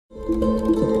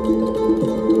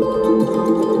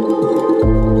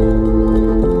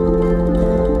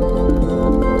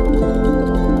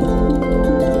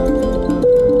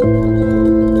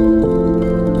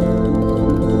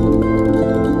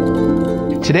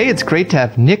Today, it's great to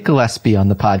have Nick Gillespie on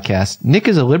the podcast. Nick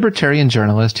is a libertarian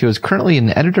journalist who is currently an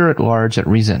editor-at-large at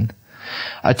Reason.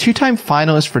 A two-time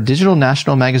finalist for Digital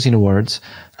National Magazine Awards,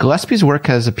 Gillespie's work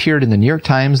has appeared in the New York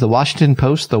Times, the Washington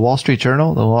Post, the Wall Street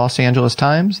Journal, the Los Angeles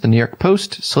Times, the New York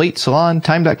Post, Slate, Salon,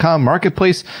 Time.com,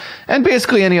 Marketplace, and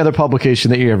basically any other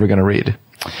publication that you're ever going to read.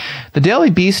 The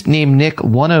Daily Beast named Nick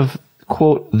one of,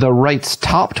 quote, the right's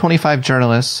top 25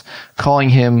 journalists, calling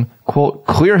him, quote,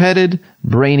 clear-headed,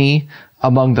 brainy,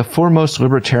 among the foremost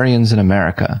libertarians in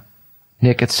America.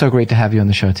 Nick, it's so great to have you on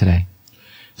the show today.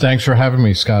 Thanks for having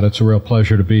me, Scott. It's a real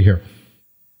pleasure to be here.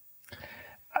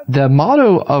 The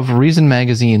motto of Reason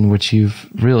Magazine, which you've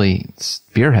really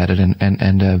spearheaded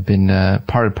and been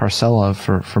part and parcel of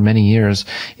for many years,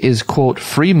 is, quote,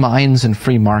 free minds and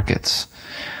free markets.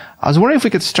 I was wondering if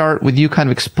we could start with you kind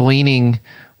of explaining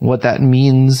what that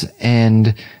means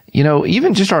and, you know,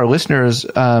 even just our listeners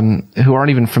who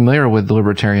aren't even familiar with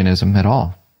libertarianism at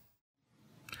all.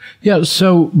 Yeah,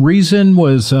 so Reason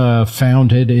was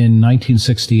founded in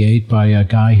 1968 by a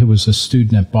guy who was a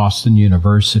student at Boston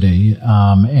University,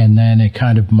 and then it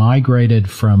kind of migrated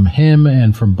from him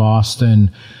and from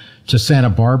Boston to Santa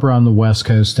Barbara on the West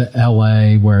Coast to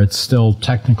L.A., where it's still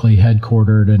technically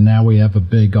headquartered, and now we have a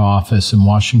big office in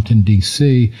Washington,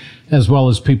 D.C., as well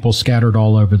as people scattered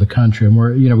all over the country.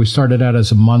 And we started out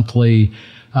as a monthly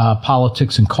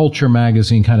politics and culture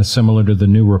magazine, kind of similar to the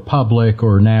New Republic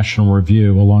or National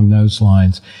Review, along those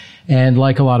lines. And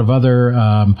like a lot of other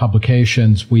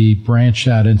publications, we branched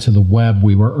out into the web.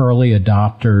 We were early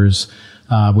adopters.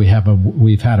 We've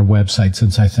had a website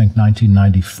since I think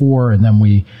 1994, and then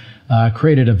we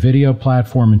created a video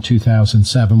platform in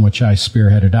 2007, which I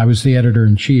spearheaded. I was the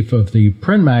editor-in-chief of the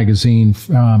print magazine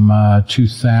from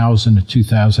 2000 to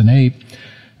 2008.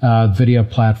 Video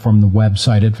platform, the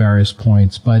website at various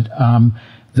points. But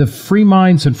the free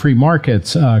minds and free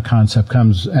markets concept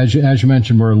comes, as you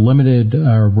mentioned, we're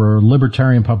a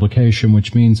libertarian publication,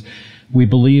 which means we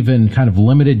believe in kind of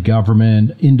limited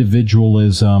government,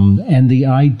 individualism, and the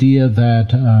idea that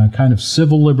kind of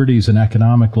civil liberties and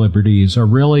economic liberties are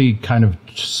really kind of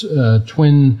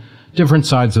different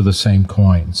sides of the same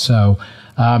coin. So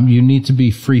you need to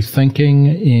be free thinking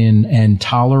and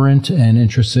tolerant and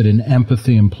interested in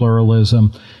empathy and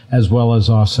pluralism, as well as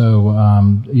also,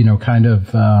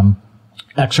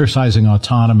 exercising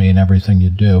autonomy in everything you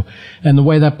do. And the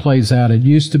way that plays out, it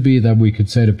used to be that we could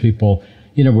say to people,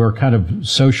 we're kind of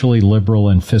socially liberal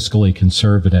and fiscally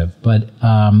conservative. But,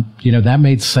 that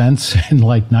made sense in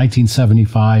like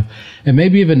 1975 and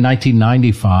maybe even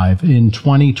 1995. In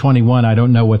 2021, I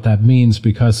don't know what that means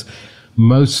because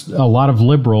a lot of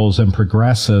liberals and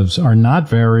progressives are not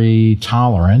very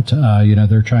tolerant.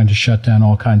 They're trying to shut down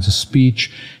all kinds of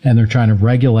speech, and they're trying to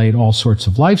regulate all sorts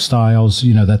of lifestyles,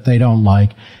 that they don't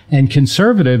like. And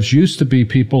conservatives used to be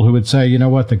people who would say, you know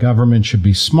what, the government should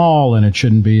be small and it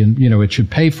shouldn't be, it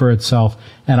should pay for itself.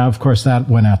 And of course that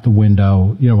went out the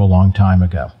window, a long time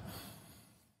ago.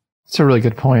 It's a really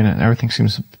good point, and everything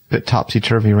seems a bit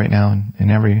topsy-turvy right now in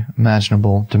every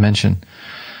imaginable dimension.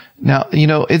 Now,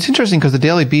 it's interesting because the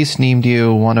Daily Beast named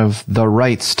you one of the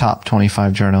right's top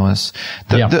 25 journalists.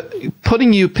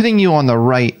 Putting you on the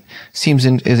right seems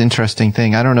is an interesting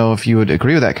thing. I don't know if you would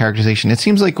agree with that characterization. It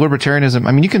seems like libertarianism,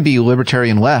 I mean, you can be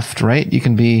libertarian left, right? You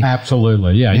can be...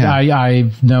 Absolutely, yeah.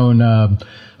 I've known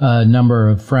a number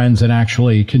of friends and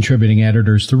actually contributing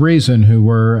editors to Reason who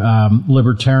were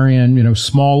libertarian,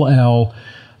 small L,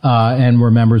 and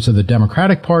were members of the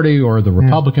Democratic Party or the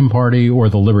Republican Party or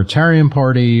the Libertarian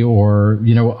Party, or,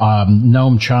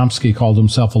 Noam Chomsky called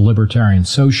himself a libertarian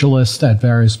socialist at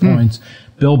various points.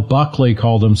 Bill Buckley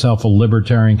called himself a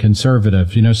libertarian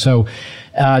conservative, so,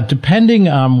 depending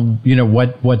on,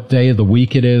 what day of the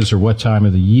week it is or what time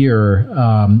of the year,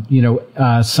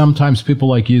 sometimes people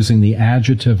like using the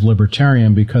adjective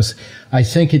libertarian because I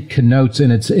think it connotes in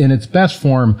its best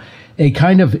form a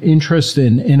kind of interest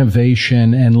in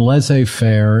innovation and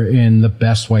laissez-faire in the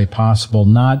best way possible.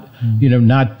 Not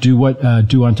do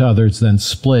unto others then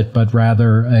split, but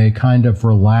rather a kind of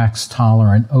relaxed,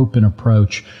 tolerant, open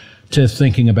approach to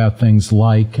thinking about things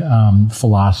like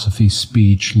philosophy,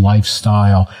 speech,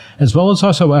 lifestyle, as well as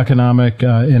also economic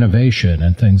innovation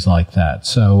and things like that.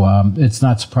 So it's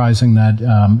not surprising that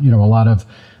a lot of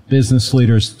business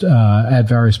leaders at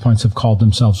various points have called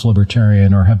themselves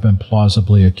libertarian or have been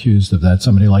plausibly accused of that.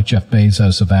 Somebody like Jeff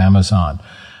Bezos of Amazon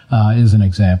is an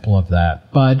example of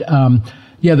that. But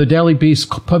the Daily Beast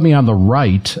put me on the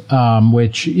right,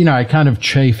 which I kind of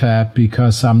chafe at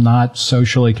because I'm not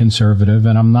socially conservative,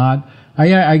 and I'm not.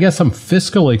 I guess I'm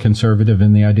fiscally conservative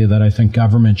in the idea that I think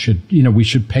government should, we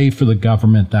should pay for the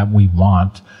government that we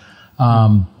want.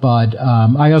 But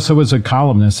I also was a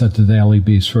columnist at the Daily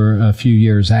Beast for a few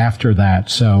years after that.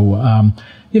 So,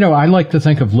 I like to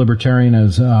think of libertarian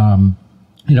as,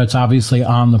 it's obviously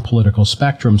on the political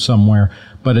spectrum somewhere,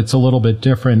 but it's a little bit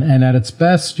different. And at its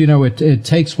best, it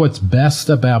takes what's best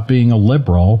about being a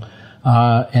liberal,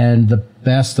 and the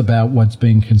best about what's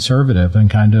being conservative and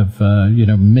kind of,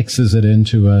 mixes it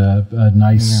into a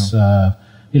nice,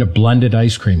 blended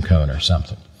ice cream cone or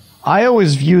something. I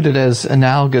always viewed it as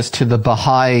analogous to the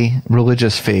Baha'i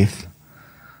religious faith.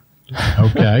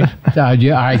 Okay.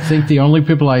 I think the only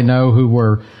people I know who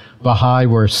were Baha'i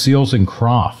were Seals and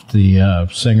Croft, the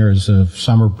singers of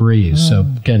Summer Breeze. So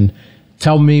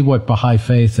tell me what Baha'i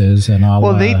faith is, and I'll...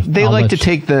 Well, they like to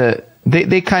take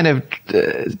they kind of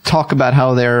talk about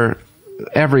how they're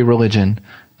every religion.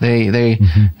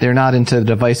 They're not into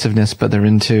divisiveness, but they're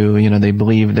into, they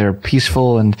believe they're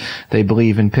peaceful, and they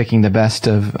believe in picking the best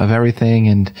of everything.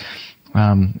 And,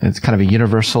 it's kind of a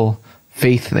universal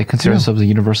faith. They consider themselves a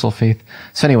universal faith.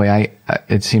 So anyway,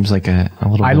 it seems like a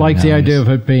little. I like the idea of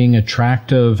it being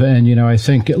attractive. And, I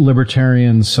think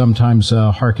libertarians sometimes,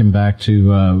 harken back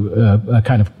to, a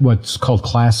kind of what's called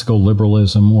classical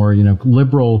liberalism, or,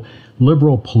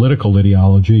 liberal political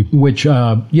ideology, which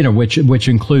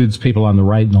includes people on the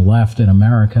right and the left in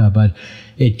America, but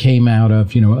it came out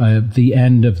of, the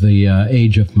end of the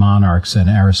age of monarchs and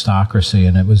aristocracy.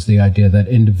 And it was the idea that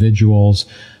individuals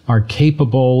are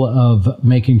capable of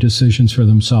making decisions for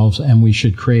themselves, and we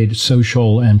should create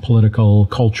social and political,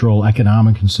 cultural,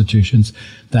 economic institutions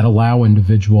that allow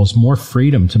individuals more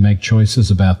freedom to make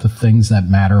choices about the things that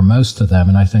matter most to them.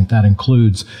 And I think that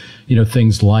includes,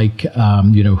 things like,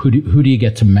 who do you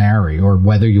get to marry, or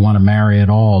whether you want to marry at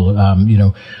all?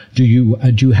 Do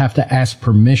you have to ask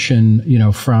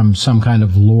permission, from some kind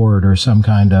of lord or some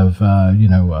kind of,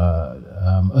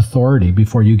 authority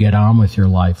before you get on with your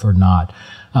life or not?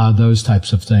 Those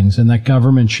types of things. And that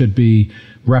government should be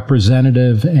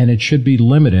representative, and it should be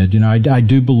limited. I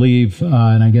do believe,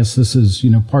 and I guess this is,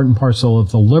 part and parcel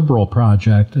of the liberal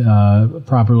project,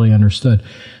 properly understood,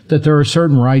 that there are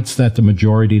certain rights that the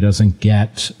majority doesn't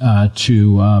get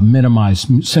to minimize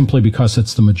simply because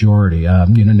it's the majority.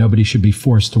 Nobody should be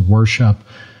forced to worship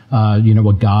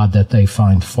a God that they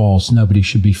find false. Nobody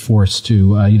should be forced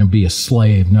to, be a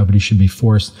slave. Nobody should be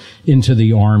forced into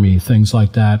the army, things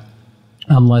like that,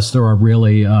 unless there are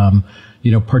really,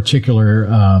 particular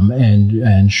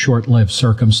and short-lived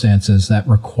circumstances that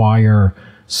require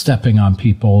stepping on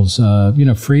people's,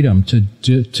 freedom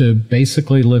to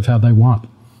basically live how they want.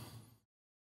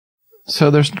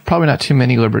 So there's probably not too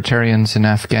many libertarians in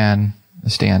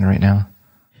Afghanistan right now.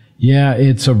 Yeah,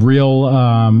 it's a real,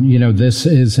 this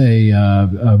is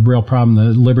a real problem.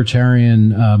 The libertarian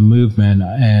movement,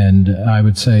 and I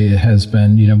would say it has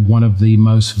been, one of the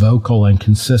most vocal and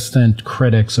consistent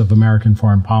critics of American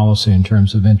foreign policy in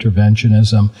terms of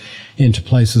interventionism into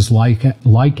places like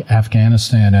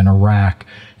Afghanistan and Iraq.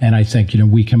 And I think,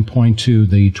 we can point to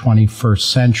the 21st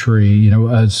century,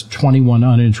 as 21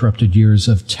 uninterrupted years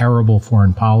of terrible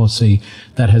foreign policy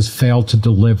that has failed to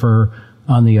deliver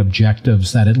on the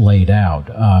objectives that it laid out.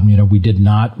 We did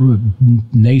not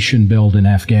nation build in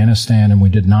Afghanistan, and we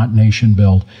did not nation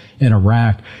build in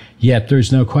Iraq. Yet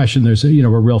there's no question there's a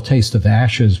real taste of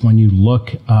ashes when you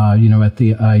look, at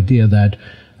the idea that,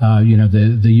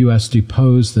 the U.S.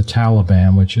 deposed the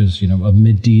Taliban, which is, a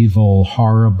medieval,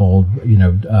 horrible,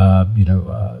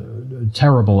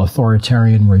 terrible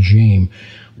authoritarian regime.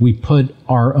 We put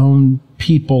our own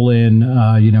people in,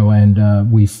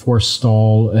 and we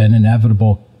forestall an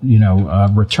inevitable,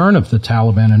 return of the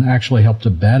Taliban, and actually helped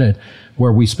abet it,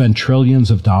 where we spent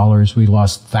trillions of dollars. We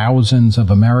lost thousands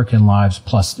of American lives,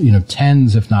 plus,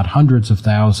 tens, if not hundreds of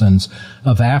thousands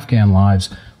of Afghan lives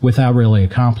without really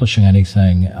accomplishing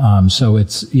anything. So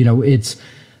it's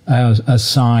a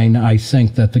sign, I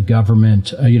think, that the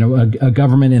government, a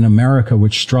government in America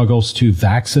which struggles to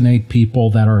vaccinate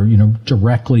people that are,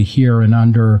 directly here and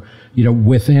under,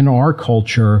 within our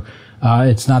culture,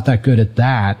 it's not that good at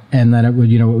that. And then it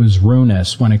would, it was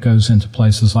ruinous when it goes into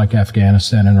places like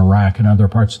Afghanistan and Iraq and other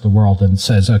parts of the world and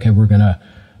says, okay, we're going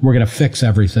to fix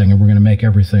everything, and we're going to make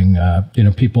everything,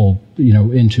 people,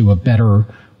 into a better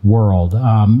world.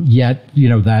 Yet,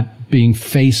 that being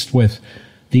faced with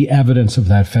the evidence of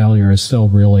that failure is still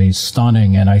really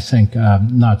stunning. And I think,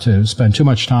 not to spend too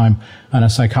much time on a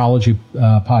psychology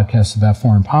podcast about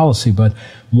foreign policy, but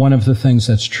one of the things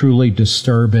that's truly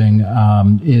disturbing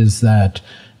is that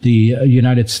the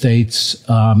United States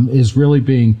is really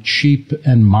being cheap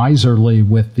and miserly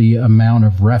with the amount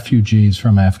of refugees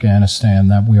from Afghanistan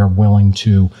that we are willing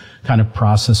to kind of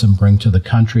process and bring to the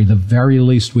country. The very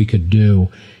least we could do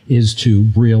is to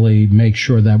really make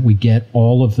sure that we get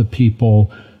all of the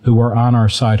people who are on our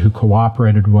side, who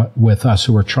cooperated with us,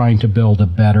 who are trying to build a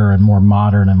better and more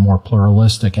modern and more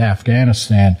pluralistic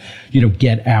Afghanistan,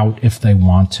 get out if they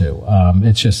want to.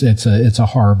 It's a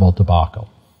horrible debacle.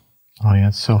 Oh yeah,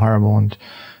 it's so horrible. And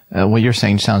what you're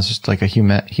saying sounds just like a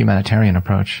humanitarian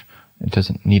approach. It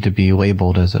doesn't need to be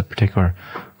labeled as a particular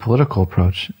political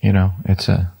approach. It's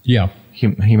a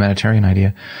humanitarian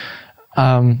idea.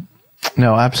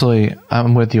 No, absolutely.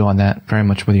 I'm with you on that. Very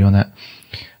much with you on that.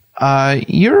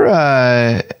 You're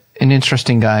an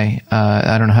interesting guy.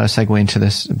 I don't know how to segue into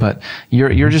this, but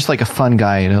you're just like a fun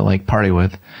guy to like party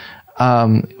with.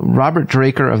 Robert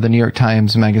Draker of the New York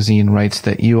Times Magazine writes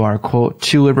that you are, quote,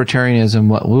 to libertarianism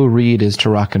what Lou Reed is to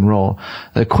rock and roll,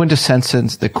 the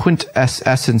quintessence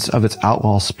of its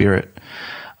outlaw spirit.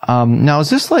 Now,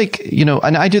 is this like,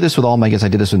 and I do this with all my guests. I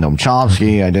did this with Noam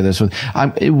Chomsky. I did this with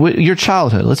your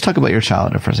childhood. Let's talk about your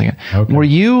childhood for a second. Okay. Were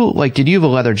you did you have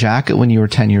a leather jacket when you were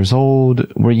 10 years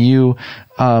old? Were you,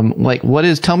 tell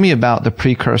me about the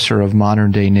precursor of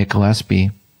modern day Nick Gillespie.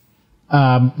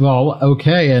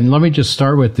 Okay. And let me just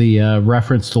start with the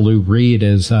reference to Lou Reed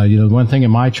is, one thing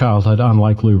in my childhood,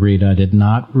 unlike Lou Reed, I did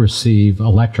not receive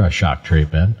electroshock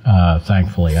treatment.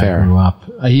 Thankfully, Fair. I grew up,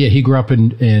 he grew up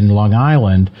in Long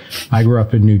Island. I grew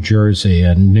up in New Jersey,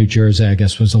 and New Jersey, I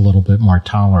guess, was a little bit more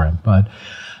tolerant, but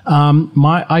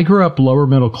I grew up lower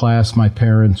middle class. My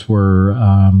parents were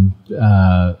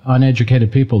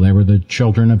uneducated people. They were the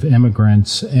children of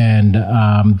immigrants, and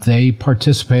they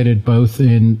participated both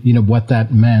in what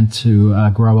that meant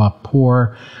to grow up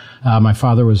poor. My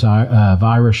father was of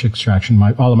Irish extraction.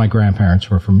 All of my grandparents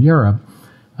were from Europe.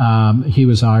 He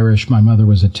was Irish. My mother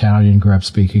was Italian. Grew up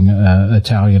speaking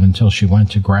Italian until she went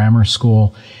to grammar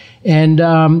school. And,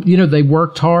 they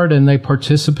worked hard and they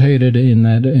participated in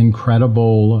that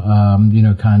incredible,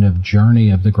 kind of journey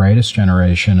of the greatest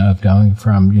generation of going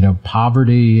from,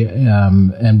 poverty,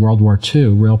 and World War II,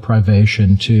 real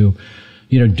privation to,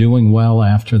 doing well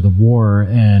after the war.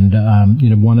 And,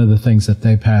 one of the things that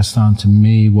they passed on to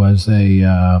me was a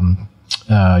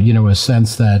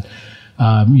sense that,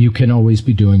 you can always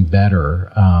be doing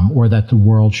better, or that the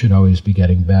world should always be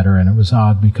getting better. And it was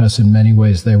odd because in many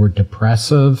ways they were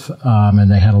depressive, and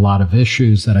they had a lot of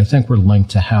issues that I think were linked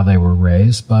to how they were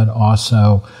raised, but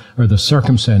also, or the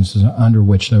circumstances under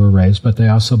which they were raised, but they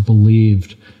also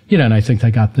believed, and I think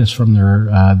they got this from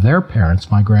their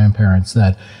parents, my grandparents,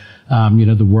 that,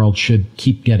 the world should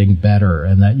keep getting better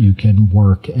and that you can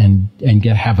work and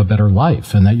have a better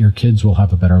life and that your kids will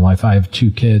have a better life. I have two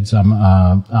kids.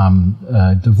 I'm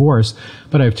divorced,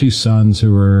 but I have two sons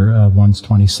who are, one's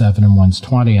 27 and one's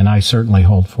 20. And I certainly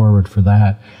hold forward for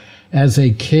that. As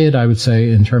a kid, I would say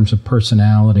in terms of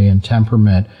personality and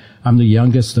temperament, I'm the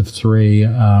youngest of three.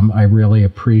 I really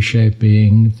appreciate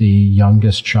being the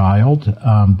youngest child,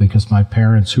 because my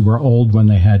parents, who were old when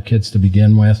they had kids to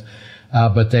begin with,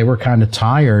 but they were kind of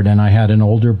tired, and I had an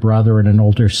older brother and an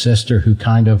older sister who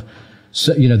kind of,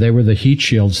 they were the heat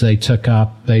shields. They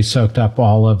soaked up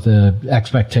all of the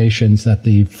expectations that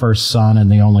the first son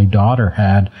and the only daughter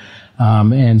had.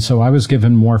 And so I was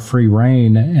given more free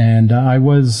rein, and I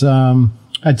was,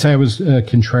 I'd say I was a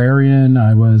contrarian.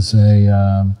 I was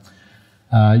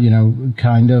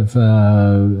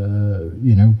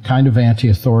kind of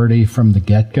anti-authority from the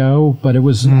get-go, but it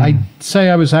was, I'd say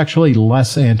I was actually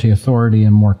less anti-authority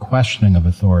and more questioning of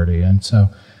authority. And so,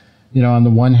 on the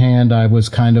one hand, I was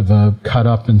kind of cut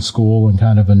up in school and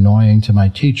kind of annoying to my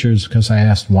teachers because I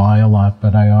asked why a lot,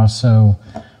 but I also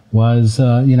was,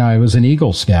 I was an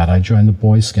Eagle Scout. I joined the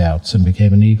Boy Scouts and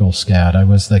became an Eagle Scout. I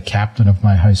was the captain of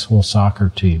my high school soccer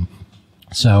team.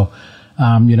 So,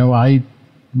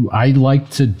 I like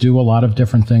to do a lot of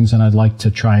different things, and I'd like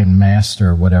to try and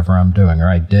master whatever I'm doing, or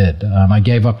I did. I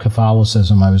gave up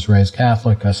Catholicism. I was raised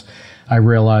Catholic because I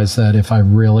realized that if I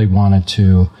really wanted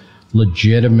to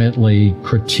legitimately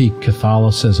critique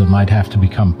Catholicism, I'd have to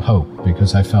become Pope,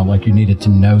 because I felt like you needed to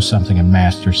know something and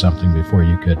master something before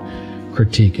you could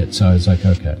critique it. So I was like,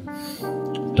 okay,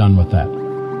 done with that.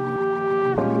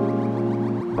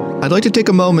 I'd like to take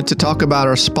a moment to talk about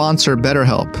our sponsor,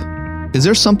 BetterHelp. Is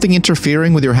there something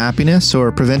interfering with your happiness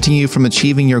or preventing you from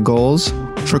achieving your goals?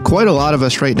 For quite a lot of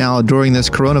us right now during this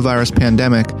coronavirus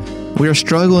pandemic, we are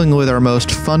struggling with our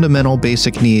most fundamental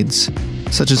basic needs,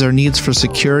 such as our needs for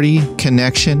security,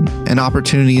 connection, and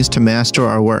opportunities to master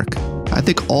our work. I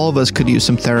think all of us could use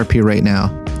some therapy right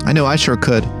now. I know I sure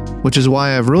could. which is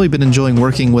why I've really been enjoying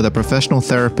working with a professional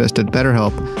therapist at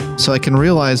BetterHelp so I can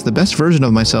realize the best version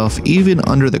of myself even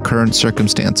under the current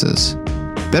circumstances.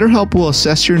 BetterHelp will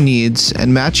assess your needs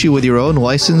and match you with your own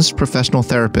licensed professional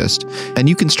therapist, and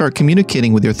you can start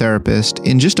communicating with your therapist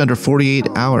in just under 48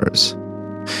 hours.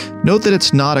 Note that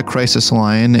it's not a crisis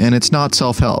line and it's not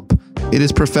self-help. It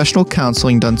is professional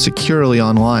counseling done securely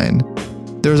online.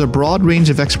 There's a broad range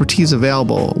of expertise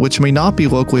available, which may not be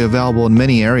locally available in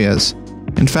many areas.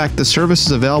 In fact, the service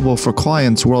is available for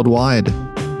clients worldwide.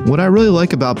 What I really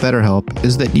like about BetterHelp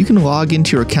is that you can log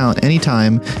into your account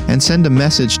anytime and send a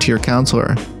message to your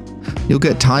counselor. You'll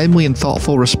get timely and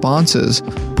thoughtful responses,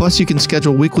 plus you can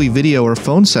schedule weekly video or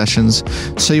phone sessions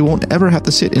so you won't ever have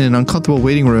to sit in an uncomfortable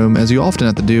waiting room as you often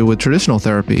have to do with traditional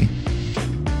therapy.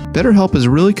 BetterHelp is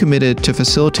really committed to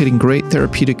facilitating great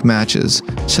therapeutic matches,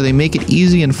 so they make it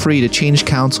easy and free to change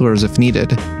counselors if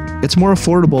needed. It's more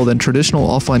affordable than traditional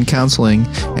offline counseling,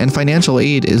 and financial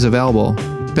aid is available.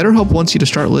 BetterHelp wants you to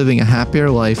start living a happier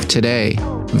life today.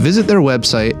 Visit their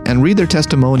website and read their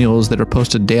testimonials that are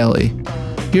posted daily.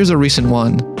 Here's a recent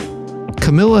one.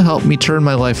 Camilla helped me turn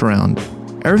my life around.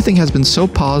 Everything has been so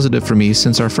positive for me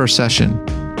since our first session.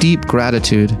 Deep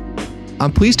gratitude.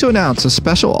 I'm pleased to announce a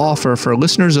special offer for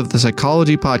listeners of the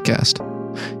Psychology Podcast.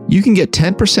 You can get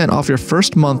 10% off your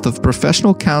first month of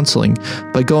professional counseling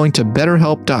by going to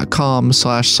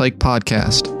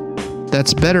betterhelp.com/psychpodcast.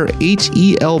 That's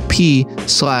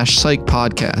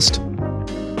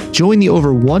betterhelp/psychpodcast. Join the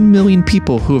over 1 million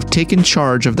people who have taken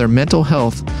charge of their mental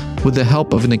health with the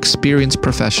help of an experienced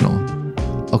professional.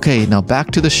 Okay, now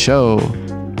back to the show.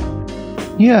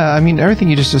 Yeah, I mean, everything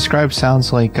you just described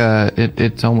sounds like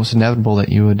it's almost inevitable that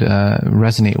you would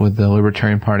resonate with the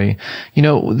Libertarian Party. You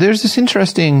know, there's this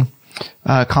interesting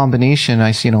combination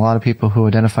I see in a lot of people who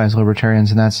identify as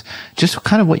libertarians, and that's just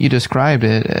kind of what you described.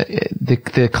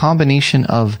 The combination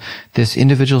of this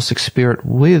individualistic spirit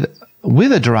with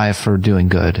a drive for doing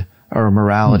good, or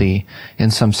morality in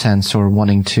some sense, or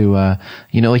wanting to,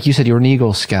 like you said, you're an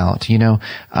Eagle Scout,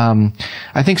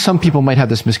 I think some people might have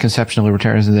this misconception of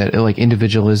libertarianism that like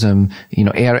individualism,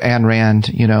 Ayn Rand,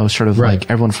 sort of right.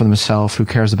 Like everyone for themselves, who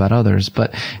cares about others.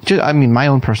 But my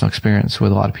own personal experience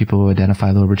with a lot of people who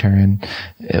identify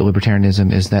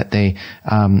libertarianism is that they,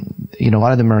 a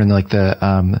lot of them are in like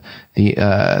the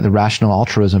rational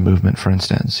altruism movement, for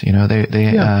instance.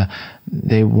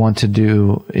 They want to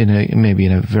do maybe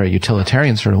in a very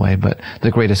utilitarian sort of way, but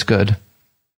the greatest good.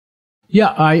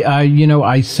 Yeah,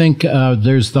 I think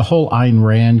there's the whole Ayn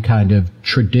Rand kind of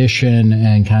tradition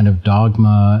and kind of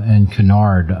dogma and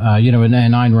canard. And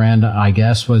Ayn Rand, I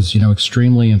guess, was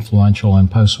extremely influential in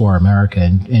post-war America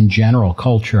and in general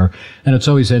culture. And it's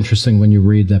always interesting when you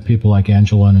read that people like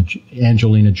Angelina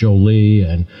Jolie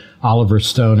and Oliver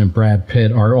Stone and Brad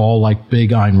Pitt are all like big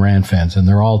Ayn Rand fans, and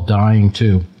they're all dying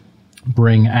to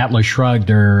bring Atlas Shrugged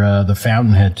or The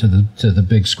Fountainhead to the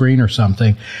big screen or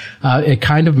something. It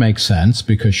kind of makes sense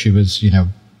because she was,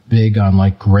 big on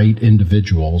like great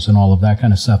individuals and all of that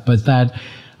kind of stuff. But that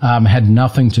had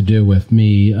nothing to do with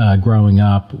me growing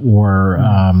up or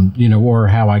or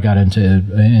how I got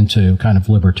into kind of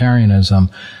libertarianism.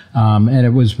 And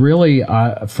it was really,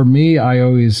 for me, I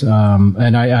always,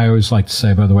 and I always like to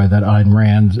say, by the way, that Ayn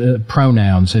Rand,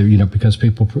 pronouns, because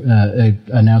people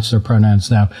announce their pronouns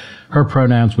now, her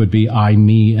pronouns would be I,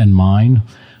 me, and mine.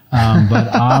 But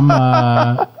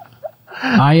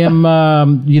I am,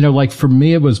 like for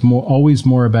me, it was always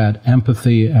more about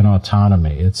empathy and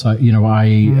autonomy. It's, I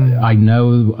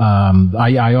know,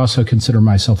 I also consider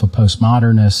myself a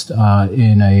postmodernist,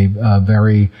 in a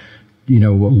very,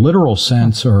 literal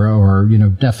sense or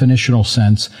definitional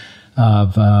sense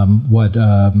of what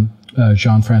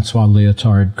Jean-Francois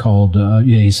Lyotard called,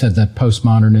 he said that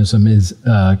postmodernism is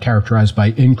characterized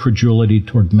by incredulity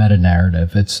toward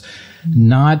meta-narrative. It's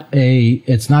not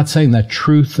saying that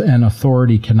truth and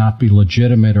authority cannot be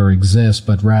legitimate or exist,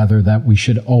 but rather that we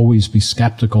should always be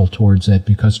skeptical towards it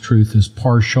because truth is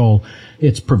partial,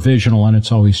 it's provisional, and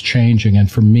it's always changing.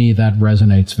 And for me, that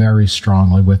resonates very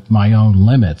strongly with my own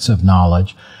limits of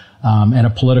knowledge. And a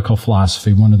political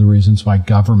philosophy, one of the reasons why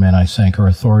government, I think, or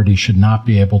authority should not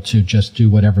be able to just do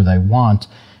whatever they want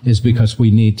is because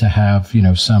we need to have,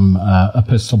 some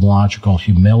epistemological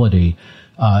humility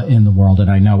in the world. And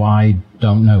I know I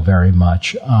don't know very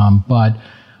much. But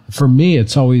for me,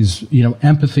 it's always,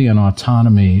 empathy and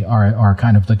autonomy are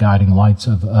kind of the guiding lights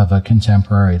of a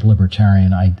contemporary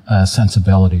libertarian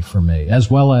sensibility for me, as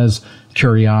well as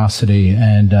curiosity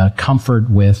and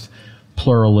comfort with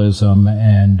pluralism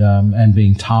and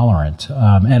being tolerant,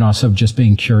 and also just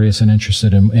being curious and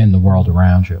interested in the world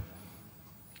around you.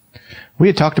 We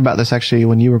had talked about this actually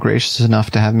when you were gracious enough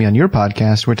to have me on your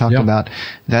podcast. We're talking about,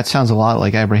 that sounds a lot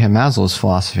like Abraham Maslow's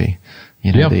philosophy,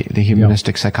 the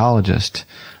humanistic psychologist.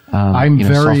 I'm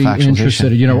very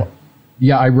interested,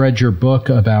 I read your book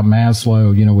about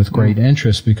Maslow, with great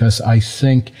interest, because I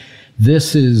think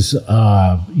this is,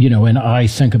 and I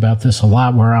think about this a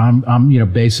lot, where I'm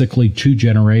basically 2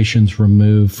 generations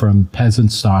removed from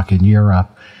peasant stock in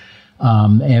Europe,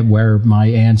 and where my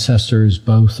ancestors,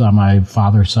 both on my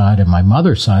father's side and my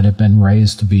mother's side, have been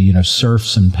raised to be,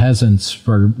 serfs and peasants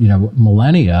for,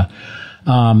 millennia.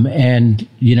 God, the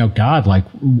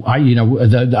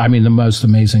most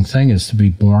amazing thing is to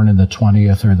be born in the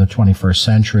 20th or the 21st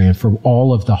century. And for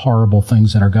all of the horrible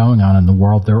things that are going on in the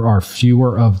world, there are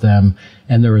fewer of them,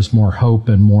 and there is more hope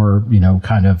and more,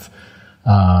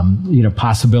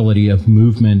 possibility of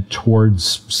movement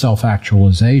towards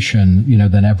self-actualization,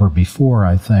 than ever before,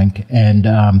 I think. And,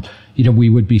 we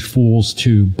would be fools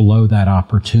to blow that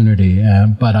opportunity.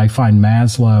 But I find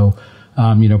Maslow,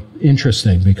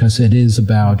 interesting, because it is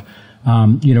about,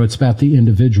 it's about the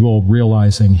individual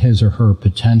realizing his or her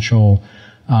potential,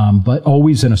 but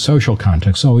always in a social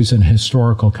context, always in a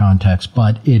historical context.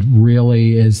 But it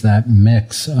really is that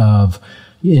mix of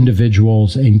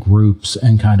individuals and groups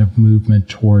and kind of movement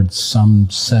towards some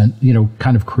sense,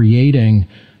 kind of creating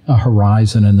a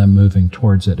horizon and then moving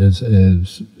towards it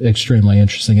is extremely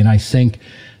interesting. And I think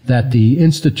that the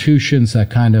institutions that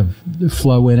kind of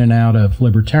flow in and out of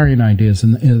libertarian ideas,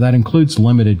 and that includes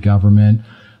limited government,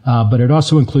 but it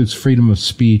also includes freedom of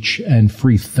speech and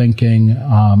free thinking,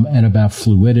 and about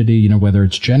fluidity, whether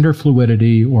it's gender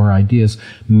fluidity or ideas,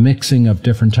 mixing of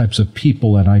different types of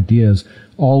people and ideas.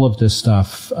 All of this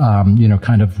stuff,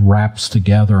 kind of wraps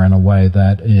together in a way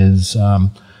that is,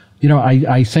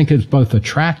 I think is both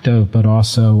attractive, but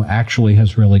also actually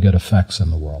has really good effects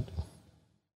in the world.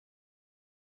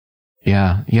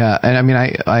 Yeah. And I mean,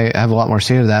 I have a lot more to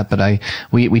say to that, but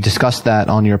we discussed that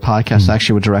on your podcast. I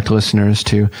actually would direct listeners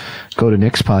to go to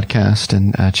Nick's podcast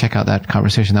and check out that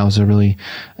conversation. That was a really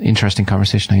interesting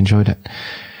conversation. I enjoyed it.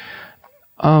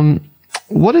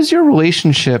 What is your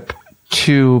relationship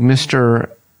to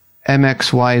Mr.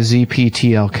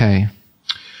 MXYZPTLK?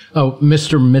 Oh,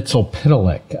 Mr.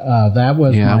 Mitzalpitalik. That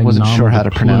was my I wasn't sure how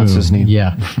to pronounce his name.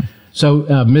 Yeah. So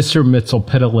Mr.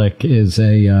 Mitzalpitalik is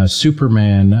a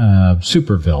Superman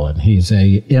supervillain. He's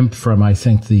a imp from, I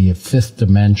think, the 5th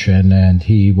dimension, and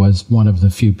he was one of the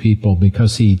few people,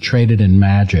 because he traded in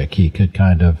magic, he could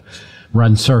kind of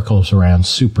run circles around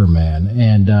Superman.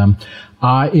 And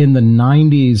in the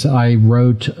 90s, I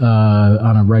wrote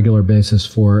on a regular basis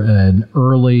for an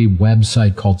early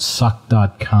website called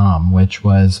suck.com, which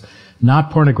was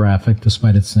not pornographic,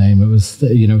 despite its name. It was,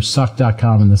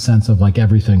 suck.com in the sense of like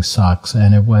everything sucks.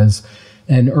 And it was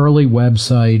an early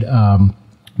website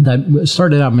that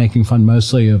started out making fun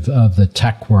mostly of the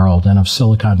tech world and of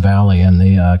Silicon Valley and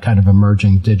the kind of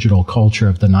emerging digital culture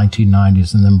of the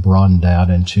 1990s, and then broadened out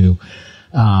into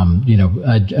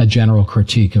a general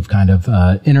critique of kind of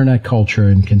internet culture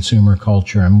and consumer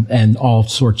culture and all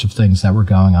sorts of things that were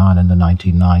going on in the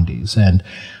 1990s. And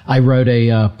I wrote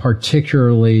a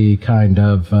particularly kind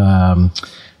of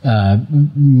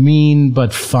mean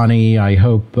but funny, I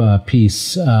hope,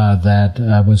 piece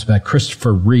that was about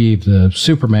Christopher Reeve, the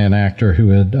Superman actor who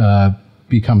had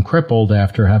become crippled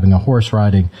after having a horse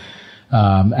riding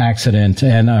accident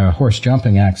and a horse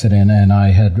jumping accident. And I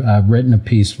had written a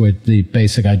piece with the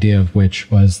basic idea of which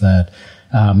was that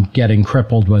getting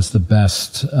crippled was the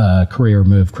best career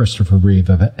move Christopher Reeve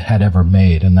had ever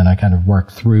made. And then I kind of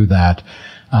worked through that.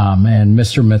 And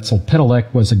Mr.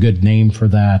 Mitzalpitalik was a good name for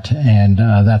that. And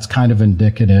that's kind of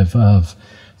indicative of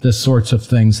the sorts of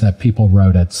things that people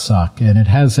wrote at Suck. And it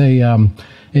has an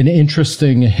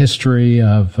interesting history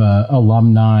of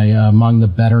alumni. Among the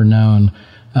better known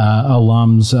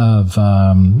alums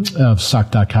of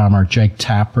Suck.com are Jake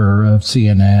Tapper of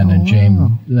CNN and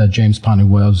James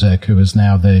Poniewozik, who is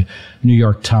now the New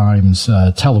York Times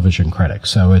television critic.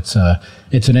 So it's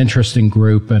an interesting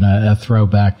group and a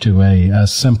throwback to a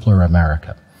simpler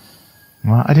America.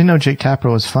 Well, I didn't know Jake Tapper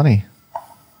was funny.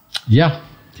 Yeah.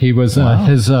 He was,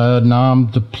 his nom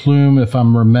de plume, if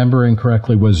I'm remembering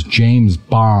correctly, was James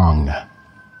Bong.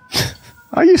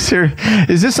 Are you serious?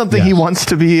 Is this something he wants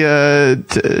to be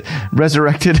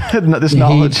resurrected? This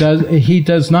knowledge. He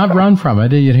does not run from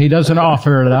it. He doesn't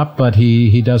offer it up, but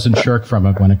he doesn't shirk from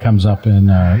it when it comes up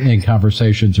in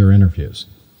conversations or interviews.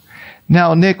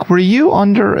 Now, Nick, were you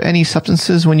under any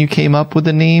substances when you came up with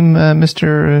the name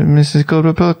Mr. and Mrs.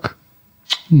 Godebook?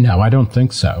 No, I don't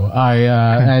think so.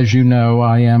 As you know,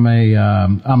 I'm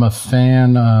a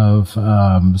fan of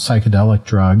psychedelic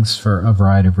drugs for a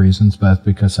variety of reasons, both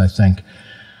because I think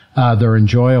They're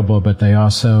enjoyable, but they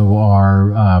also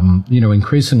are,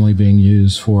 increasingly being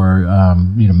used for,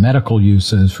 medical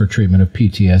uses for treatment of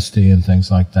PTSD and things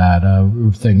like that.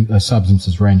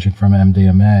 Substances ranging from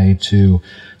MDMA to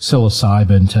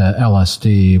psilocybin to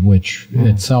LSD, which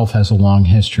itself has a long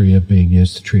history of being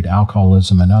used to treat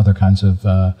alcoholism and other kinds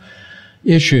of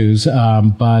issues.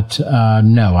 No,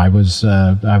 I was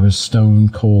stone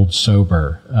cold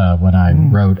sober when I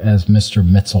wrote as Mr.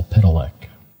 Mitzel-Pitalik.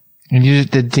 And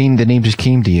the name just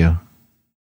came to you.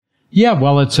 Yeah,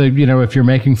 well, it's if you're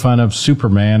making fun of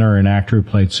Superman or an actor who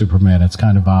played Superman, it's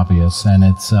kind of obvious, and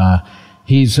it's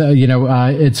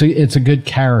it's a good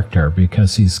character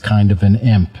because he's kind of an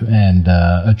imp and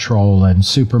a troll, and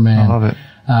Superman. I love it.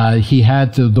 He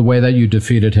had the way that you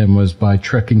defeated him was by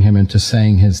tricking him into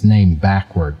saying his name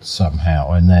backwards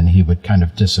somehow, and then he would kind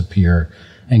of disappear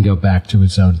and go back to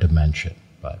his own dimension.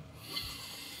 But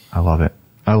I love it.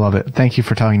 I love it. Thank you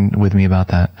for talking with me about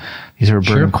that. These are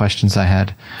burning questions I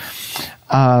had.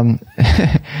 Now,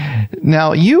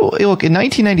 look, in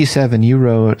 1997, you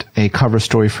wrote a cover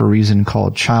story for Reason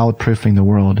called Child-Proofing the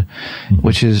World,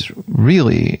 which is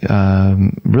really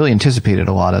anticipated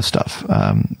a lot of stuff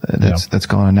that's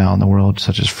going on now in the world,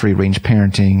 such as free-range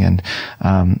parenting and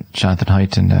Jonathan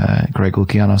Haidt and Greg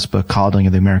Lukianoff's book, Coddling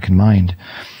of the American Mind.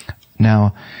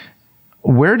 Now,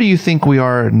 where do you think we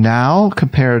are now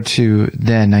compared to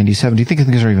then, 97? Do you think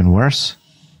things are even worse?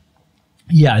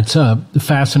 Yeah, it's a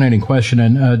fascinating question.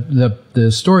 And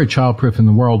the story Child-Proofing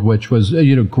the World, which was,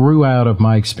 grew out of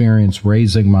my experience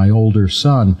raising my older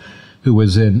son, who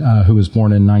was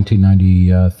born in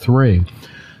 1993.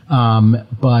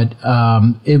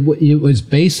 It was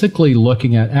basically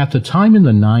looking at the time in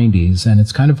the 90s, and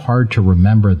it's kind of hard to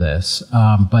remember this,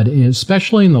 but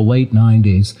especially in the late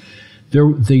 90s,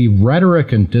 the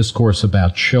rhetoric and discourse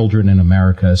about children in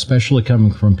America, especially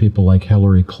coming from people like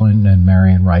Hillary Clinton and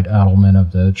Marian Wright Edelman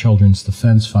of the Children's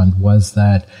Defense Fund, was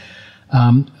that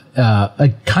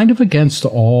kind of against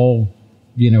all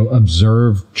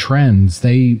observed trends.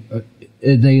 They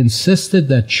insisted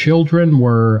that children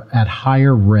were at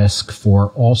higher risk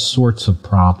for all sorts of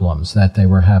problems, that they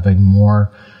were having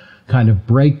more kind of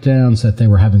breakdowns, that they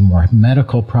were having more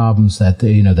medical problems, that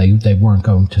they weren't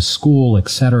going to school,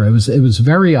 etc. It was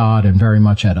very odd and very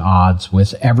much at odds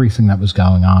with everything that was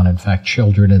going on. In fact,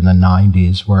 children in the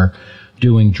 90s were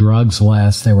doing drugs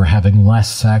less. They were having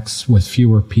less sex with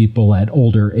fewer people at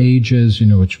older ages,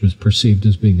 which was perceived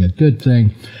as being a good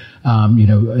thing.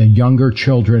 Younger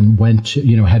children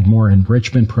had more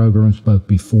enrichment programs both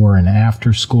before and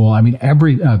after school. I mean,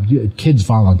 every kids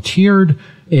volunteered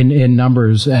in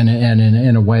numbers and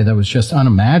in a way that was just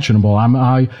unimaginable.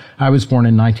 I was born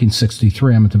in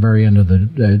 1963. I'm at the very end of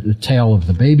the tail of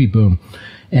the baby boom.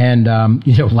 And,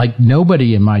 like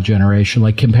nobody in my generation,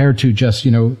 like compared to just,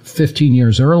 15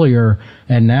 years earlier,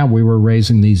 and now we were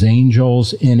raising these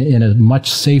angels in a much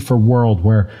safer world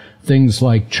where things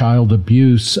like child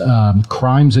abuse,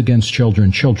 crimes against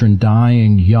children, children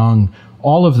dying young,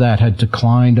 all of that had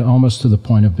declined almost to the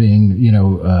point of being,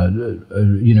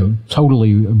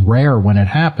 totally rare when it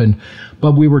happened.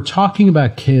 But we were talking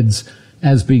about kids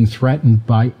as being threatened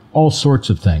by all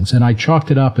sorts of things. And I chalked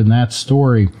it up in that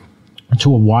story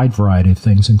to a wide variety of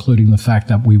things, including the fact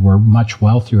that we were much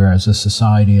wealthier as a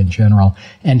society in general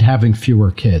and having fewer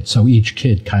kids. So each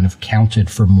kid kind of counted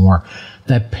for more.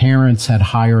 That parents had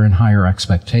higher and higher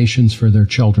expectations for their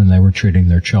children. They were treating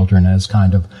their children as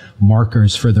kind of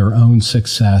markers for their own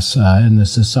success. And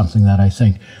this is something that I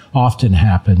think often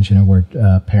happens, where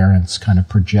parents kind of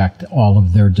project all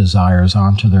of their desires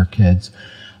onto their kids.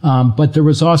 But there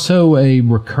was also a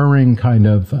recurring kind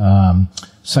of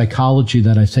psychology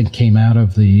that I think came out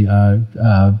of the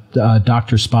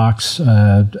Dr. Spock's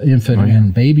infant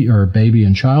and baby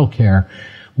and child care,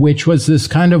 which was this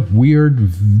kind of weird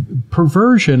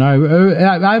perversion.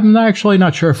 I'm actually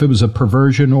not sure if it was a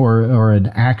perversion or an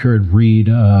accurate read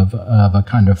of a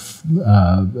kind of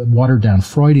watered down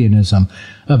Freudianism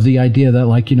of the idea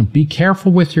that, be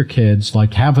careful with your kids,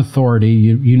 have authority.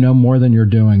 You know more than you're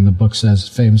doing. The book says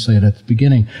famously at the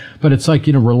beginning, but it's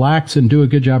relax and do a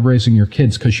good job raising your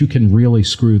kids because you can really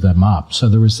screw them up. So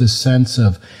there was this sense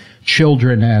of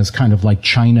children as kind of like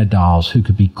China dolls who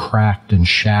could be cracked and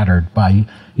shattered by,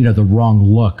 the wrong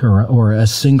look or a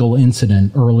single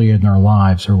incident early in their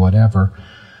lives or whatever.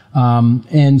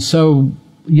 And so,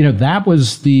 that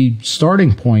was the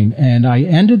starting point. And I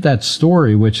ended that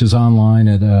story, which is online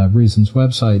at Reason's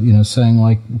website,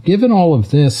 saying given all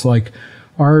of this,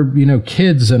 our,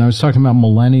 kids, and I was talking about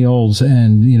millennials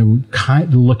and, kind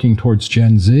of looking towards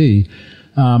Gen Z,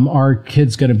 are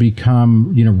kids going to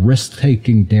become,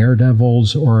 risk-taking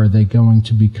daredevils, or are they going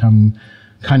to become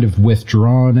kind of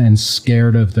withdrawn and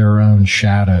scared of their own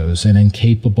shadows and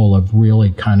incapable of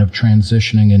really kind of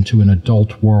transitioning into an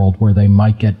adult world where they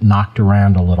might get knocked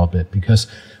around a little bit, because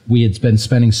we had been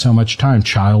spending so much time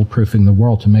child-proofing the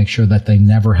world to make sure that they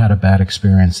never had a bad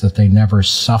experience, that they never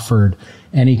suffered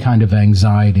any kind of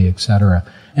anxiety, etc.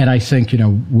 And I think,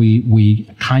 we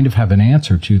kind of have an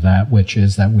answer to that, which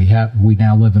is that we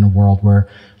now live in a world where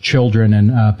children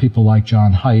and people like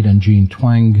John Haidt and Jean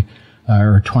Twenge,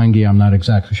 or Twenge, I'm not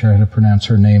exactly sure how to pronounce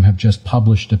her name, have just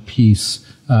published a piece,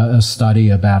 a study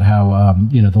about how,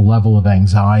 the level of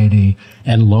anxiety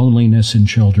and loneliness in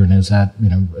children is at,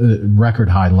 record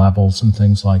high levels and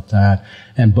things like that.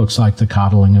 And books like The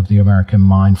Coddling of the American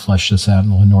Mind flesh this out,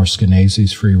 and Lenore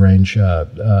Skenesi's Free Range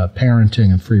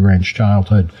Parenting and Free Range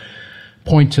Childhood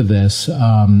point to this.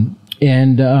 So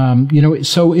in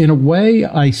a way,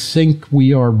 I think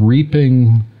we are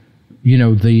reaping,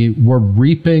 we're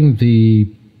reaping the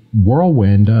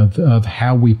whirlwind of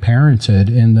how we parented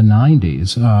in the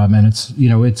 90s. And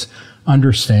it's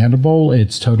understandable.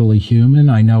 It's totally human.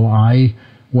 I know I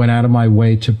went out of my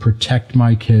way to protect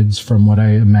my kids from what I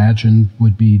imagined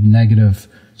would be negative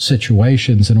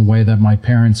situations in a way that my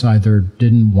parents either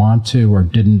didn't want to or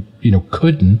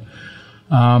couldn't.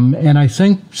 And I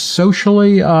think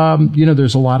socially,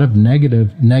 there's a lot of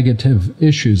negative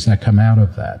issues that come out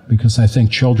of that, because I think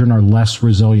children are less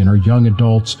resilient, or young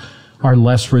adults are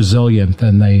less resilient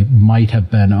than they might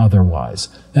have been otherwise.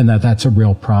 And that's a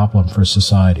real problem for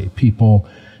society. People,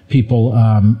 they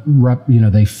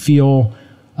feel,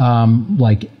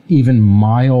 like even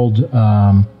mild,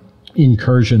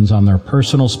 incursions on their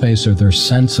personal space or their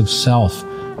sense of self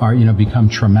are, become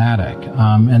traumatic.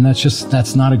 And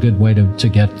that's not a good way to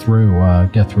get through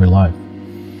life.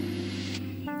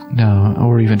 No,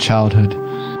 or even childhood.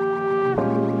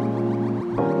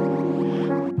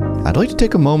 I'd like to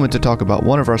take a moment to talk about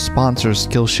one of our sponsors,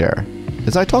 Skillshare.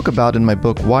 As I talk about in my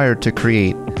book, Wired to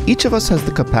Create, each of us has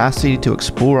the capacity to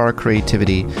explore our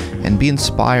creativity and be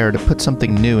inspired to put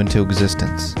something new into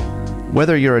existence.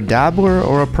 Whether you're a dabbler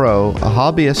or a pro, a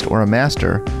hobbyist or a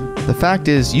master, the fact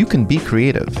is you can be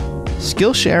creative.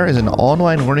 Skillshare is an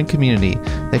online learning community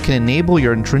that can enable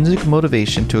your intrinsic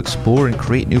motivation to explore and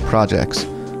create new projects,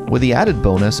 with the added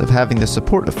bonus of having the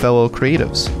support of fellow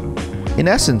creatives. In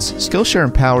essence, Skillshare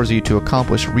empowers you to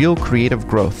accomplish real creative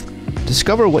growth.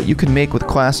 Discover what you can make with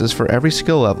classes for every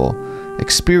skill level.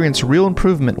 Experience real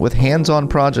improvement with hands-on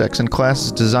projects and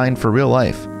classes designed for real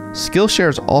life. Skillshare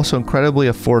is also incredibly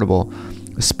affordable,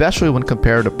 especially when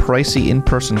compared to pricey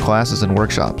in-person classes and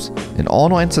workshops. An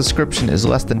online subscription is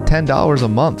less than $10 a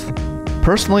month.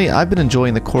 Personally, I've been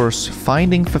enjoying the course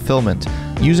Finding Fulfillment,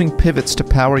 Using Pivots to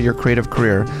Power Your Creative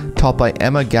Career, taught by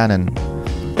Emma Gannon.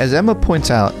 As Emma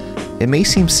points out, it may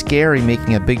seem scary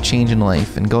making a big change in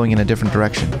life and going in a different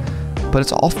direction, but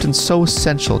it's often so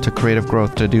essential to creative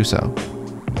growth to do so.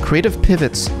 Creative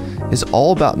Pivots is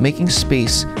all about making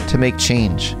space to make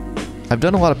change. I've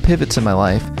done a lot of pivots in my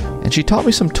life, and she taught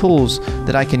me some tools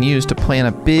that I can use to plan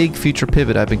a big future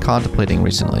pivot I've been contemplating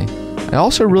recently. I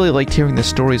also really liked hearing the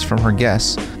stories from her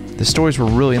guests. The stories were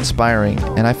really inspiring,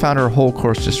 and I found her whole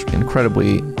course just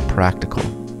incredibly practical.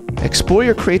 Explore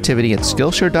your creativity at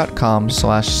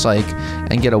Skillshare.com/psych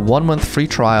and get a 1-month free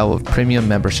trial of premium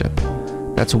membership.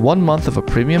 That's 1 month of a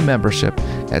premium membership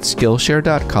at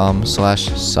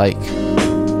Skillshare.com/psych.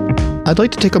 I'd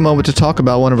like to take a moment to talk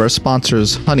about one of our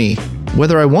sponsors, Honey.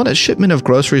 Whether I want a shipment of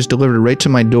groceries delivered right to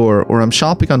my door or I'm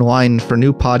shopping online for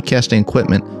new podcasting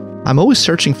equipment, I'm always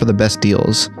searching for the best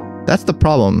deals. That's the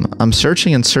problem. I'm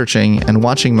searching and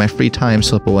watching my free time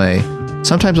slip away.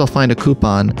 Sometimes I'll find a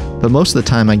coupon, but most of the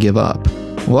time I give up.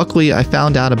 Luckily, I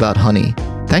found out about Honey.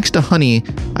 Thanks to Honey,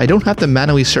 I don't have to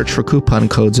manually search for coupon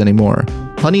codes anymore.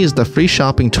 Honey is the free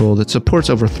shopping tool that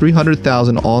supports over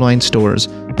 300,000 online stores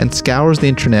and scours the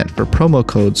internet for promo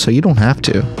codes so you don't have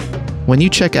to. When you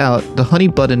check out, the Honey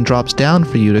button drops down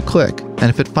for you to click, and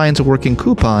if it finds a working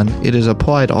coupon, it is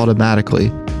applied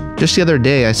automatically. Just the other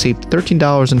day, I saved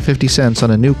 $13.50 on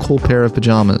a new cool pair of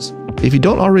pajamas. If you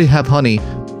don't already have Honey,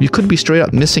 you could be straight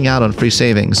up missing out on free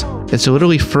savings. It's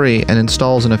literally free and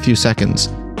installs in a few seconds.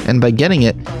 And by getting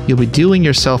it, you'll be doing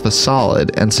yourself a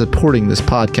solid and supporting this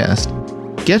podcast.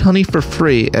 Get Honey for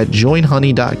free at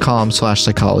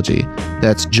joinhoney.com/psychology.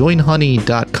 That's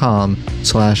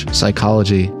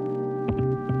joinhoney.com/psychology.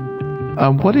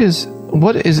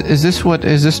 Is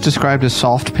this described as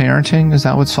soft parenting? Is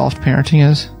that what soft parenting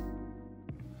is?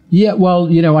 Yeah, well,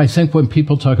 I think when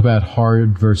people talk about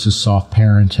hard versus soft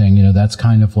parenting, that's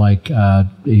kind of like,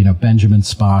 Benjamin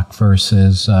Spock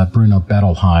versus Bruno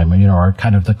Bettelheim, are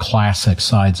kind of the classic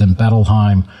sides. And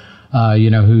Bettelheim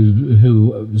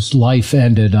whose life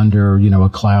ended under, a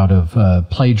cloud of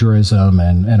plagiarism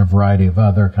and a variety of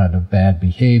other kind of bad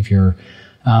behavior.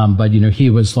 But he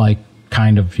was like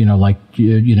kind of,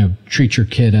 treat your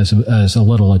kid as a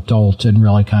little adult and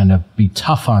really kind of be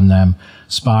tough on them.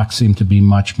 Spock seemed to be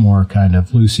much more kind of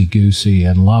loosey-goosey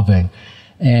and loving.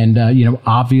 And,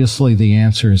 obviously the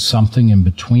answer is something in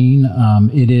between.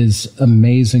 It is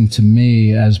amazing to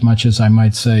me, as much as I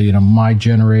might say, my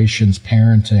generation's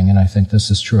parenting, and I think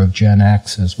this is true of Gen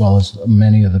X as well as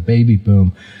many of the baby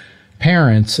boom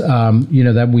parents,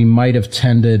 that we might have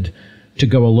tended to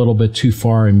go a little bit too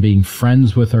far in being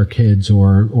friends with our kids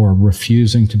or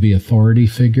refusing to be authority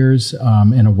figures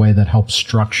in a way that helps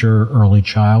structure early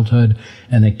childhood,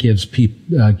 and it gives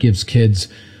kids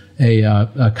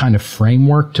a kind of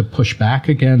framework to push back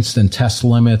against and test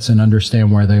limits and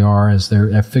understand where they are as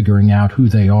they're figuring out who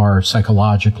they are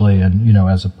psychologically and,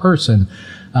 as a person.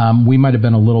 We might have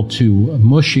been a little too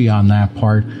mushy on that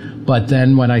part. But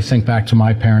then when I think back to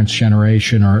my parents'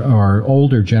 generation or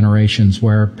older generations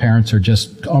where parents are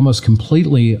just almost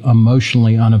completely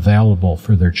emotionally unavailable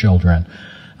for their children,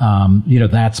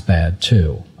 that's bad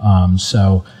too.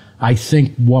 So I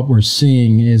think what we're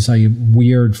seeing is a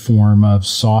weird form of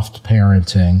soft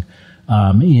parenting,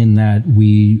 in that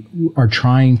we are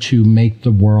trying to make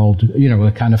the world,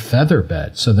 a kind of feather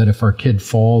bed so that if our kid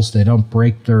falls, they don't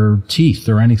break their teeth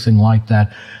or anything like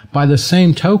that. By the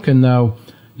same token, though,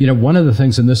 one of the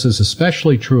things, and this is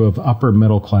especially true of upper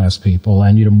middle class people,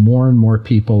 and, more and more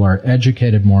people are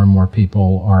educated, more and more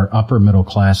people are upper middle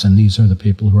class, and these are the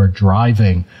people who are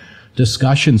driving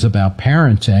discussions about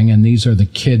parenting, and these are the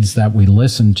kids that we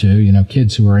listen to,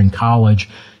 kids who are in college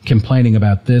complaining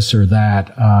about this or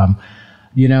that.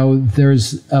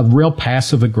 There's a real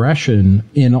passive aggression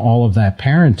in all of that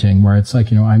parenting where it's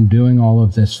like, I'm doing all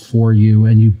of this for you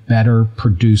and you better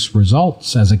produce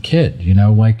results as a kid,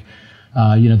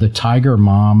 the tiger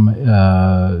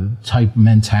mom type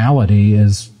mentality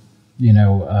is,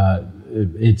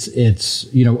 it's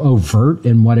overt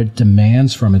in what it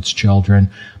demands from its children,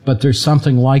 but there's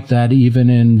something like that even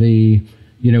in the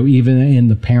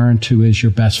parent who is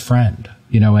your best friend,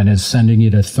 and is sending you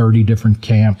to 30 different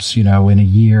camps, in a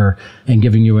year and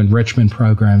giving you enrichment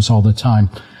programs all the time.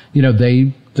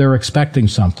 They're expecting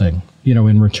something,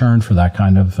 in return for that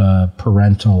kind of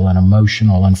parental and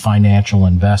emotional and financial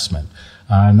investment.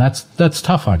 And that's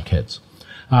tough on kids.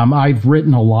 I've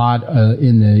written a lot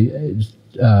in the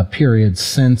period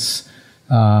since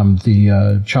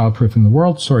the Childproofing the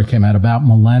World story came out about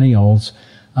millennials,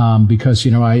 because,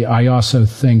 I also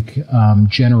think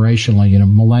generationally,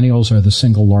 millennials are the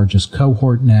single largest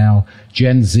cohort now.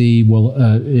 Gen Z will,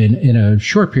 in a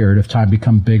short period of time,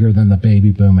 become bigger than the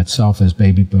baby boom itself as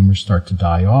baby boomers start to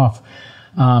die off.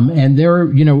 And they're,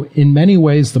 in many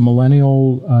ways, the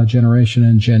millennial generation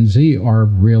and Gen Z are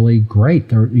really great.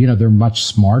 They're much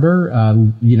smarter.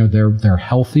 They're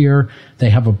healthier. They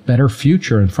have a better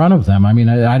future in front of them. I mean,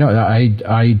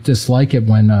 I dislike it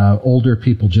when older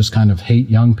people just kind of hate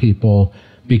young people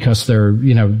because they're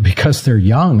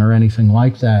young or anything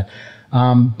like that.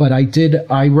 But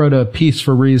I wrote a piece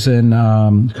for Reason,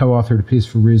 co-authored a piece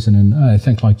for Reason in, I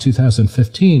think, like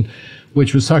 2015,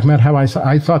 which was talking about how I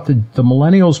thought that the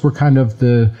millennials were kind of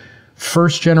the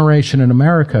first generation in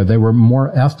America. They were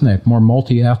more ethnic, more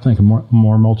multi-ethnic, more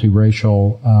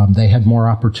multiracial. They had more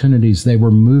opportunities. They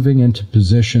were moving into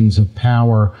positions of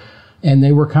power, and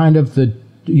they were kind of the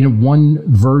one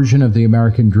version of the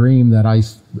American dream that I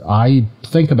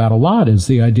think about a lot is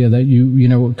the idea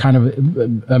that kind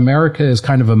of America is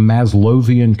kind of a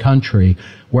Maslowian country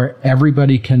where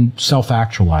everybody can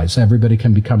self-actualize. Everybody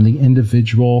can become the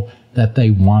individual that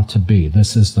they want to be.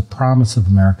 This is the promise of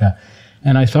America.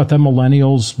 And I thought that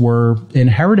millennials were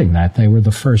inheriting that. They were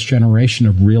the first generation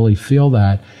to really feel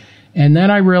that. And then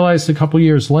I realized a couple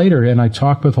years later, and I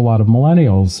talked with a lot of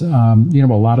millennials,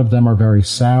 a lot of them are very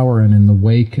sour, and in the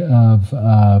wake of,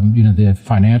 the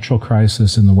financial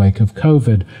crisis, in the wake of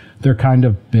COVID, they're kind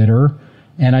of bitter.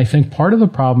 And I think part of the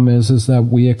problem is that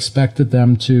we expected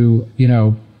them to,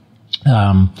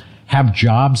 have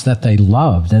jobs that they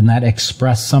loved and that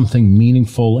express something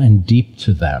meaningful and deep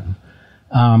to them.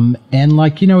 And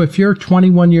if you're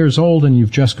 21 years old and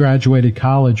you've just graduated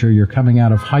college or you're coming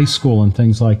out of high school and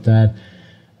things like that,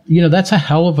 that's a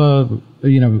hell of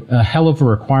a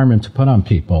requirement to put on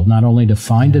people, not only to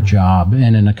find a job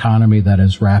in an economy that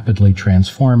is rapidly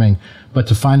transforming, but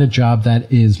to find a job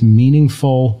that is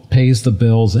meaningful, pays the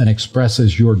bills, and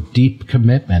expresses your deep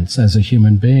commitments as a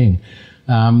human being.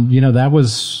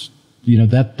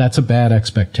 That's a bad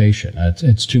expectation.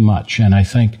 It's too much. And I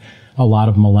think a lot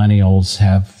of millennials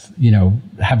have,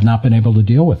 have not been able to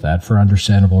deal with that for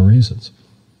understandable reasons.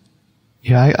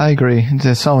 Yeah, I agree.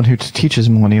 As someone who teaches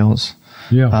millennials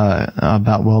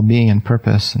about well-being and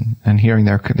purpose and hearing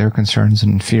their concerns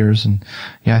and fears, and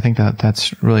I think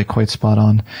that's really quite spot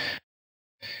on.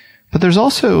 But there's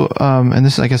also, and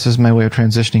this I guess is my way of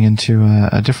transitioning into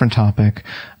a different topic.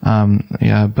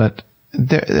 But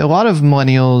a lot of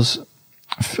millennials,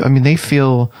 they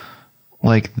feel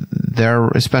like they're,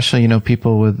 especially,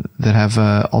 people that have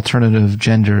alternative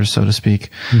genders, so to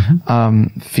speak,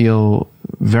 feel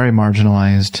very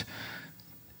marginalized,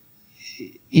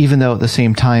 even though at the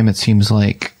same time it seems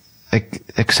like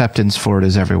acceptance for it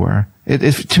is everywhere.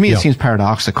 To me, it seems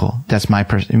paradoxical. That's my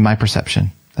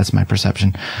perception. That's my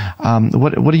perception.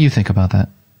 What do you think about that?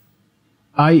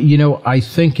 I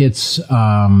think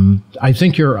I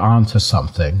think you're onto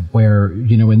something where,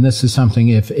 and this is something,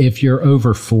 if you're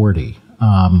over 40,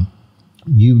 what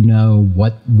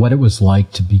it was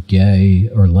like to be gay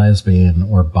or lesbian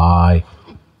or bi,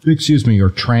 or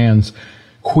trans,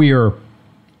 queer,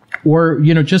 or,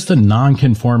 just a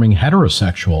non-conforming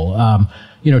heterosexual.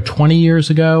 20 years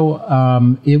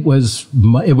ago, it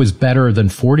was better than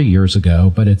 40 years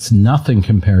ago, but it's nothing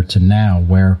compared to now,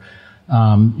 where,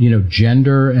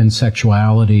 gender and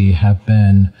sexuality have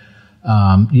been,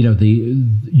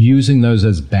 using those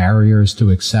as barriers to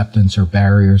acceptance or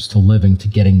barriers to living, to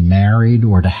getting married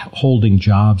or to holding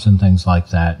jobs and things like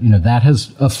that. That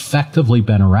has effectively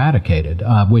been eradicated,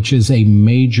 which is a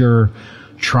major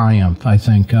triumph, I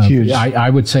think. I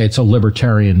would say it's a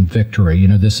libertarian victory.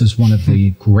 This is one of the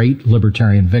great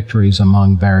libertarian victories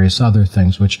among various other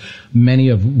things, many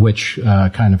of which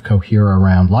kind of cohere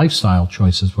around lifestyle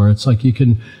choices, where it's like you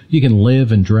can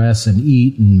live and dress and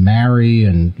eat and marry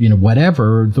and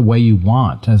whatever the way you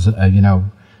want, as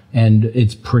and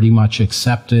it's pretty much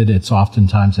accepted. It's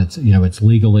oftentimes it's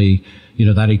legally,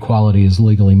 that equality is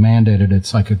legally mandated.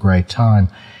 It's like a great time.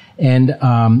 And,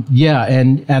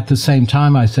 and at the same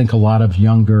time, I think a lot of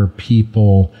younger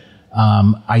people,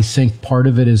 I think part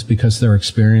of it is because they're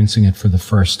experiencing it for the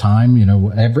first time.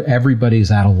 Everybody's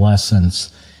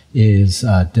adolescence is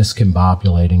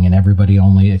discombobulating, and everybody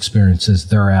only experiences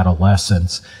their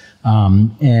adolescence.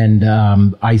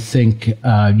 I think,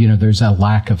 there's a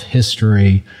lack of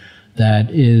history that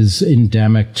is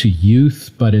endemic to youth,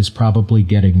 but is probably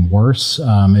getting worse.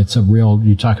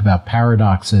 You talk about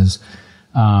paradoxes.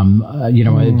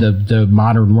 The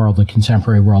modern world, the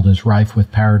contemporary world, is rife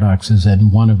with paradoxes.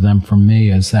 And one of them for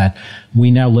me is that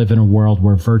we now live in a world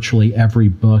where virtually every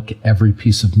book, every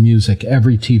piece of music,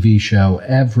 every TV show,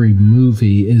 every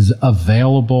movie is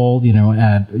available,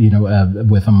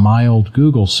 with a mild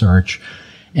Google search.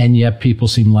 And yet people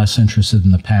seem less interested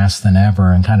in the past than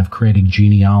ever, and kind of creating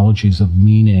genealogies of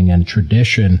meaning and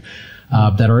tradition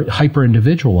that are hyper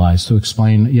individualized to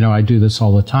explain. I do this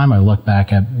all the time. I look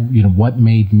back at, what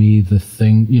made me the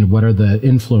thing, what are the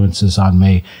influences on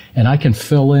me? And I can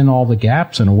fill in all the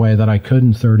gaps in a way that I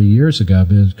couldn't 30 years ago,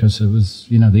 because it was,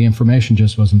 the information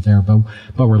just wasn't there,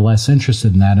 but we're less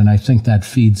interested in that. And I think that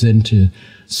feeds into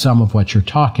some of what you're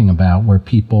talking about, where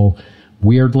people,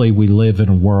 weirdly, we live in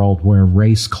a world where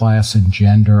race, class, and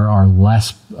gender are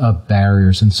less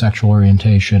barriers in sexual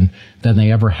orientation than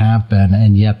they ever have been,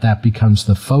 and yet that becomes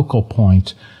the focal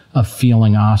point of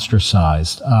feeling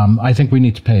ostracized. I think we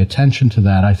need to pay attention to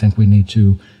that. I think we need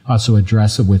to also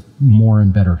address it with more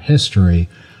and better history.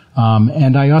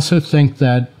 And I also think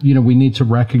that, we need to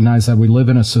recognize that we live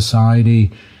in a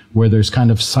society where there's kind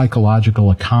of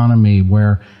psychological economy,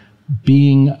 where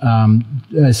being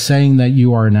saying that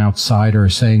you are an outsider,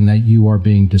 saying that you are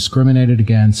being discriminated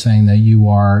against, saying that you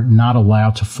are not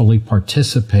allowed to fully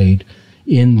participate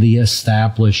in the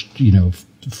established,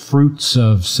 fruits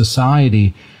of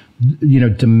society,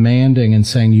 demanding and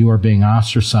saying you are being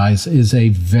ostracized is a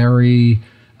very,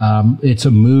 it's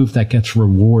a move that gets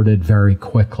rewarded very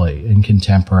quickly in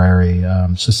contemporary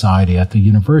society, at the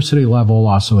university level,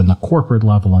 also in the corporate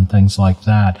level, and things like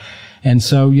that. And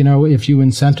so, if you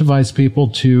incentivize people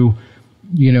to,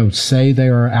 say they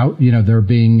are out, they're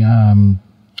being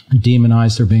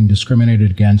demonized, they're being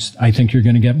discriminated against, I think you're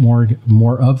going to get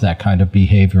more of that kind of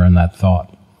behavior and that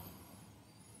thought.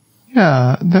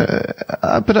 Yeah,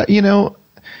 but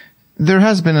there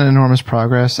has been an enormous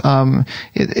progress.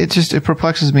 It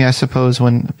perplexes me, I suppose,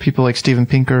 when people like Steven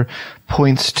Pinker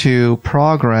points to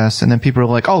progress, and then people are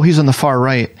like, "Oh, he's on the far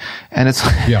right," and it's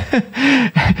yeah.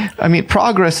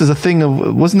 Progress is a thing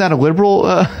of, wasn't that a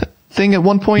liberal thing at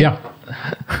one point? Yeah,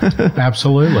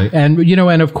 absolutely. And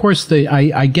and of course,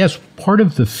 I guess part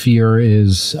of the fear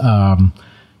is,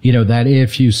 that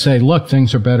if you say, look,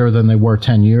 things are better than they were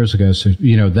 10 years ago, so,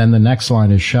 then the next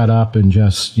line is shut up and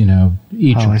just, eat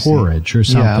your porridge or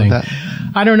something.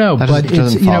 I don't know, but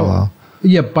it's,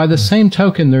 yeah, by the same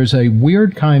token, there's a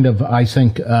weird kind of, I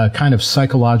think, kind of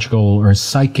psychological or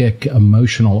psychic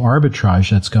emotional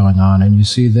arbitrage that's going on. And you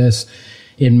see this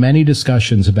in many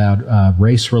discussions about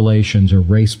race relations or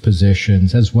race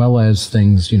positions, as well as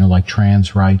things, like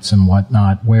trans rights and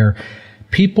whatnot, where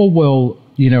people will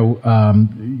they'll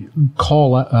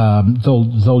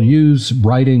use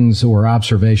writings or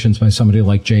observations by somebody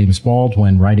like James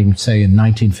Baldwin writing, say, in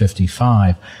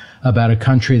 1955 about a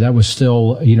country that was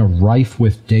still, rife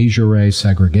with de jure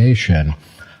segregation.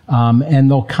 And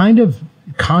they'll kind of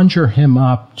conjure him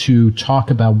up to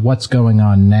talk about what's going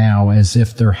on now as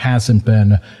if there hasn't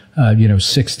been,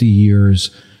 60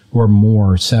 years or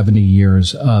more, 70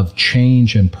 years of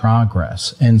change and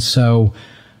progress. And so,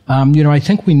 I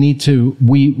think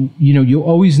you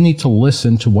always need to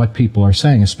listen to what people are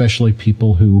saying, especially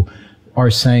people who are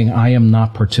saying, I am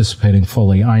not participating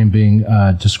fully. I am being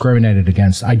discriminated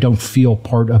against. I don't feel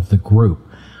part of the group.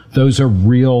 Those are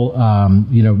real,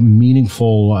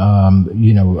 meaningful,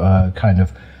 kind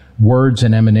of words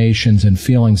and emanations and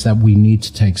feelings that we need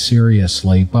to take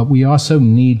seriously. But we also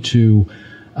need to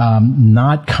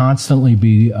not constantly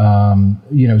be,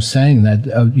 saying that,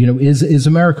 is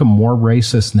America more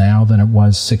racist now than it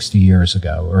was 60 years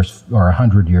ago or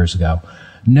 100 years ago?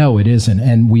 No, it isn't.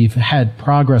 And we've had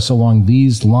progress along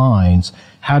these lines.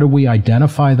 How do we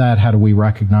identify that? How do we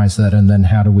recognize that? And then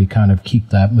how do we kind of keep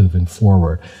that moving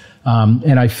forward?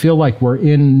 And I feel like we're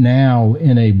now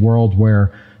in a world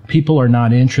where people are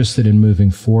not interested in moving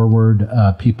forward.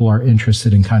 People are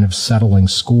interested in kind of settling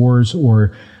scores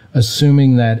or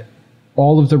assuming that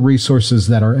all of the resources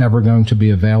that are ever going to be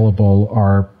available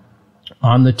are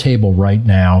on the table right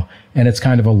now, and it's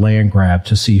kind of a land grab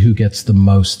to see who gets the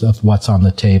most of what's on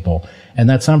the table. And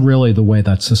that's not really the way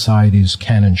that societies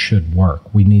can and should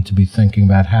work. We need to be thinking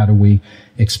about how do we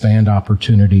expand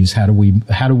opportunities, how do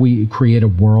we create a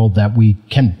world that we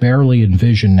can barely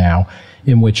envision now,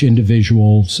 in which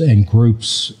individuals and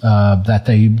groups that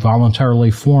they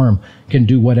voluntarily form can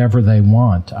do whatever they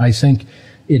want. I think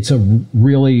it's a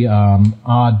really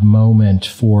odd moment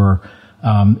for,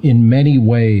 in many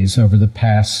ways, over the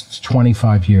past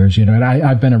 25 years. And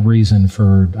I've been at Reason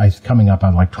for coming up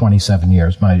on like 27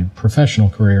 years. My professional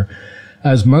career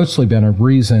has mostly been at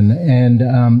Reason. And,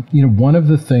 one of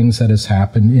the things that has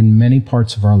happened in many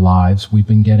parts of our lives, we've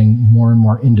been getting more and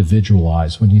more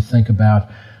individualized. When you think about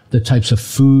the types of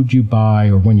food you buy,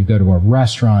 or when you go to a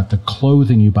restaurant, the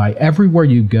clothing you buy, everywhere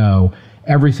you go,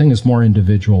 everything is more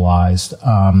individualized,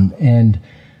 and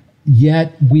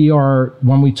yet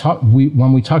when we talk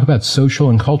about social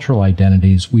and cultural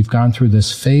identities, we've gone through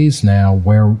this phase now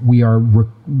where we are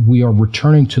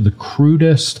returning to the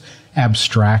crudest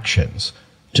abstractions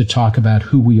to talk about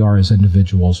who we are as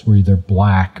individuals. We're either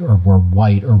black or we're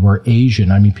white or we're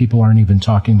Asian. I mean, people aren't even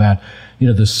talking about the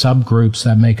subgroups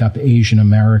that make up Asian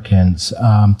Americans.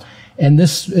 And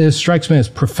this strikes me as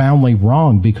profoundly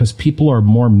wrong, because people are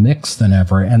more mixed than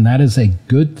ever, and that is a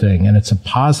good thing, and it's a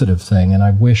positive thing. And I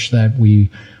wish that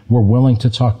we were willing to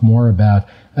talk more about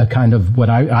a kind of what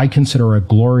I consider a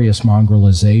glorious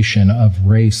mongrelization of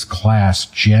race, class,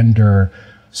 gender,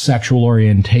 sexual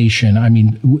orientation. I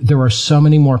mean, there are so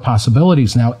many more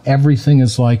possibilities now. Everything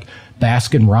is like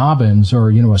Baskin Robbins or,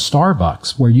 a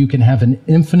Starbucks, where you can have an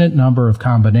infinite number of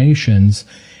combinations.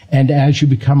 And as you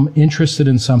become interested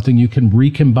in something, you can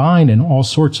recombine in all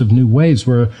sorts of new ways.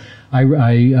 Where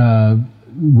I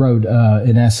wrote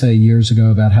an essay years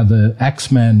ago about how the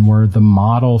X-Men were the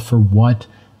model for what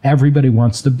everybody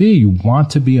wants to be. You want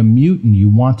to be a mutant. You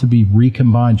want to be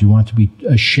recombined. You want to be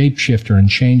a shapeshifter and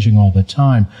changing all the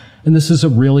time. And this is a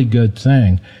really good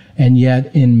thing. And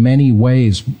yet, in many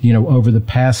ways, over the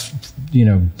past,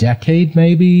 decade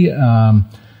maybe,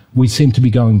 we seem to be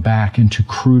going back into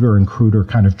cruder and cruder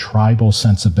kind of tribal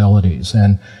sensibilities.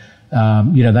 And,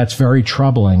 that's very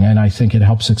troubling. And I think it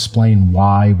helps explain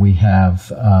why we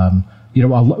have,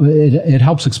 it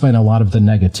helps explain a lot of the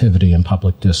negativity in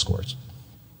public discourse.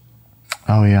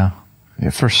 Oh, yeah.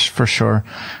 For sure.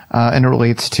 And it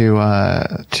relates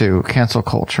to cancel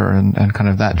culture and kind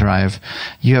of that drive.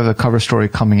 You have a cover story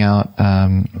coming out,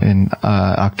 in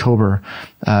October,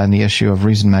 in the issue of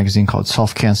Reason magazine called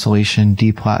Self-Cancellation,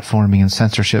 Deplatforming and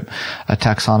Censorship, a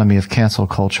Taxonomy of Cancel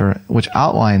Culture, which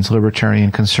outlines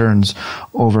libertarian concerns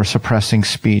over suppressing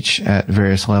speech at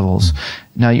various levels.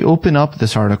 Now, you open up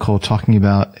this article talking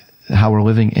about how we're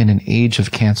living in an age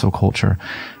of cancel culture.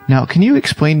 Now, can you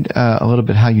explain a little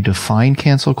bit how you define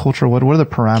cancel culture? What are the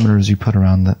parameters you put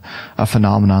around a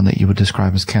phenomenon that you would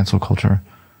describe as cancel culture?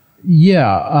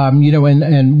 Yeah,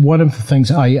 and one of the things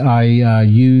I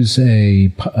use a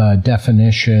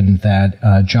definition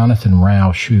that Jonathan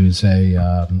Rauch, who's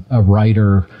a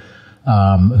writer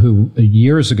who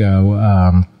years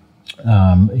ago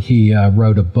he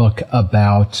wrote a book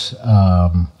about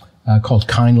called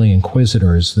Kindly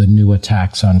Inquisitors, the new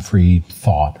attacks on free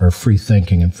thought or free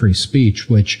thinking and free speech,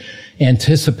 which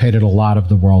anticipated a lot of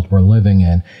the world we're living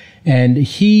in. And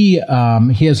he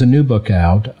has a new book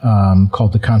out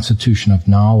called The Constitution of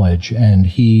Knowledge, and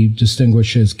he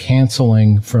distinguishes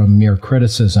canceling from mere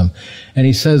criticism. And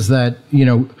he says that,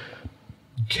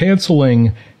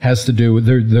 canceling has to do with,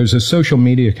 there's a social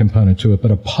media component to it,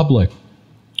 but a public,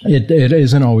 it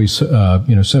isn't always,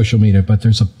 social media, but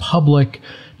there's a public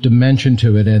dimension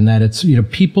to it, and that it's,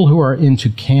 people who are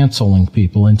into canceling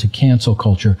people, into cancel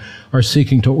culture, are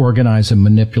seeking to organize and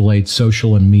manipulate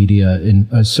social and media in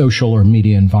a social or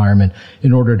media environment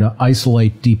in order to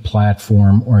isolate,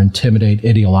 deplatform, or intimidate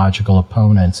ideological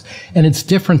opponents. And it's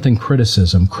different than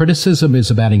criticism. Criticism is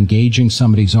about engaging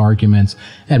somebody's arguments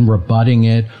and rebutting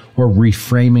it or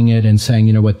reframing it and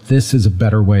saying, this is a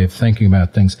better way of thinking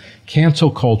about things. Cancel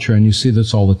culture, and you see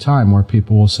this all the time, where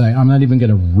people will say, I'm not even going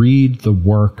to read the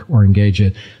work or engage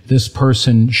it. This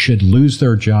person should lose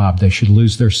their job. They should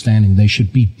lose their standing. They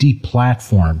should be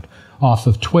deplatformed off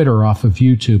of Twitter, off of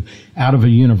YouTube, out of a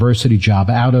university job,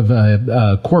 out of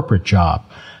a corporate job.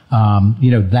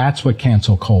 That's what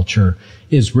cancel culture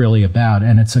is really about.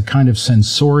 And it's a kind of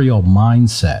sensorial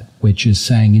mindset, which is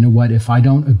saying, if I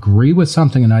don't agree with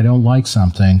something and I don't like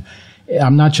something,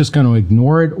 I'm not just going to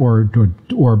ignore it or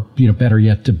better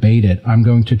yet, debate it. I'm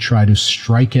going to try to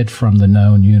strike it from the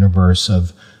known universe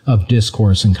of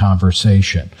discourse and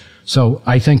conversation. So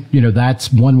I think,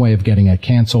 that's one way of getting at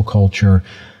cancel culture.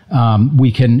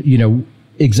 We can,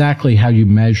 exactly how you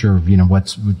measure,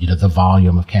 what's, the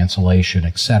volume of cancellation,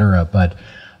 et cetera. But,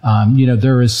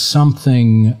 there is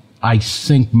something, I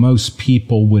think most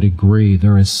people would agree,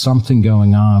 there is something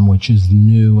going on which is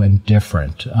new and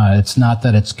different. It's not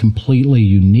that it's completely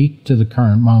unique to the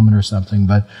current moment or something,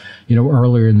 but,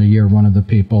 earlier in the year, one of the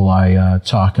people I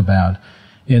talk about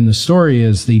in the story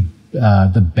is the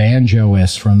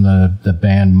banjoist from the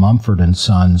band Mumford and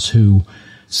Sons, who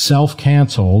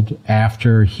self-canceled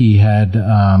after he had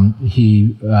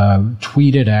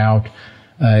tweeted out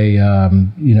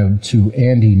to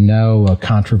Andy No, a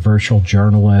controversial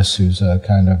journalist who's a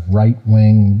kind of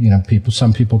right-wing,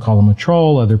 some people call him a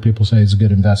troll, other people say he's a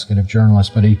good investigative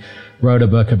journalist, but he wrote a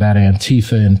book about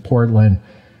Antifa in Portland,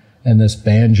 and this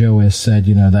banjoist said,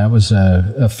 that was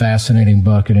a fascinating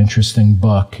book, an interesting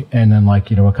book, and then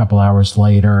a couple hours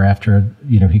later, after,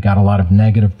 he got a lot of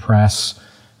negative press,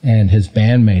 and his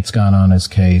bandmates got on his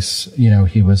case,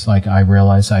 he was like, I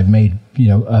realized I've made,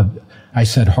 I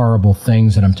said horrible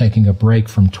things and I'm taking a break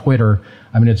from Twitter.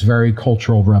 I mean, it's very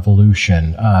cultural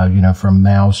revolution, from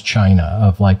Mao's China,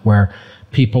 of where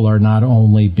people are not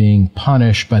only being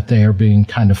punished, but they are being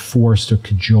kind of forced or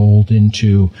cajoled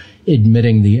into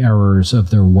admitting the errors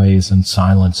of their ways and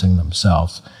silencing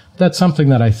themselves. That's something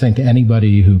that I think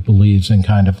anybody who believes in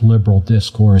kind of liberal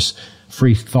discourse,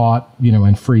 free thought,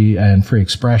 and free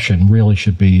expression really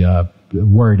should be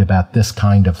worried about this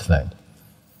kind of thing.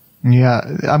 Yeah,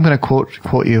 I'm going to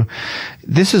quote you.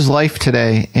 This is life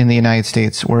today in the United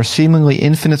States, where a seemingly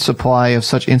infinite supply of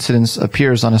such incidents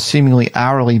appears on a seemingly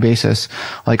hourly basis,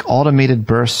 like automated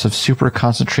bursts of super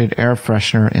concentrated air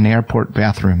freshener in airport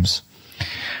bathrooms.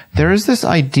 There is this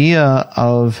idea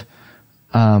of,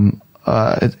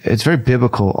 it's very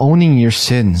biblical, owning your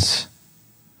sins.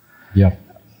 Yeah.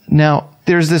 Now,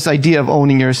 there's this idea of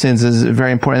owning your sins is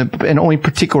very important, and only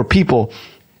particular people,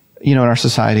 in our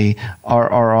society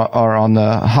are on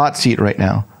the hot seat right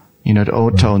now,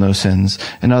 to own those sins,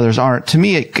 and others aren't. To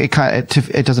me,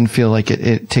 it doesn't feel like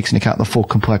it takes into account the full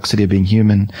complexity of being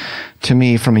human. To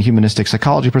me, from a humanistic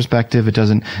psychology perspective, it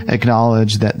doesn't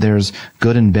acknowledge that there's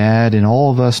good and bad in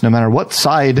all of us, no matter what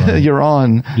side you're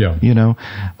on. Yeah.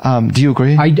 Do you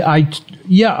agree? I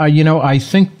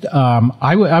think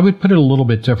I would put it a little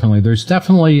bit differently. There's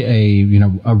definitely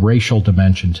a racial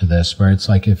dimension to this, where it's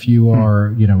like if you are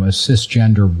a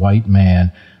cisgender white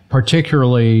man,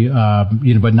 particularly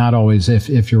but not always.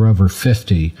 If you're over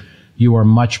 50, you are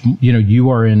much you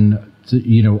are in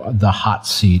the hot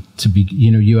seat to be.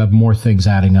 You have more things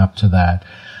adding up to that.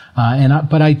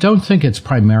 But I don't think it's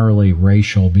primarily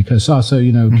racial, because also,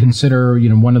 consider,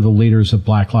 one of the leaders of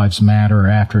Black Lives Matter,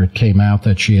 after it came out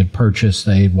that she had purchased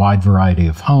a wide variety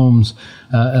of homes,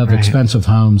 expensive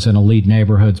homes in elite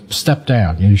neighborhoods, stepped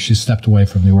down. She stepped away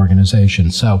from the organization.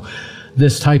 So,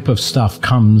 this type of stuff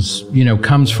comes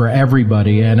for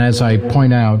everybody. And as I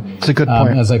point out, it's a good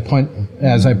point.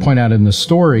 As I point out in the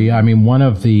story, I mean, one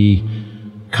of the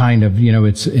kind of,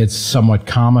 it's somewhat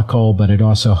comical, but it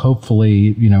also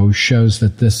hopefully, shows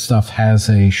that this stuff has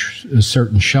a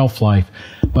certain shelf life.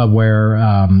 But where,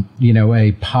 a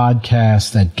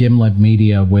podcast at Gimlet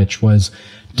Media, which was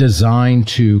designed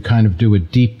to kind of do a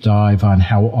deep dive on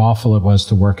how awful it was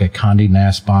to work at Condé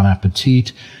Nast Bon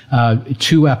Appetit.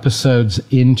 2 episodes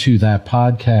into that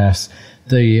podcast,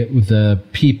 the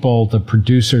people, the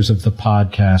producers of the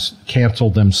podcast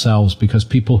canceled themselves because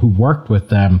people who worked with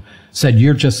them said,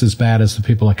 you're just as bad as the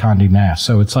people at Condé Nast.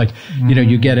 So it's like,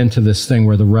 you get into this thing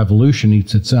where the revolution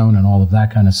eats its own and all of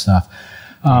that kind of stuff.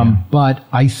 But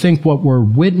I think what we're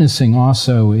witnessing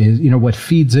also is, what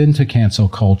feeds into cancel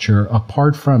culture,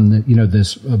 apart from the,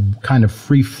 this kind of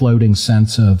free floating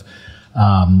sense of,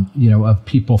 of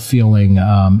people feeling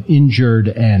injured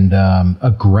and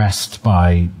aggressed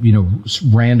by,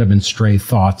 random and stray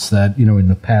thoughts that, in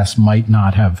the past might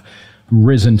not have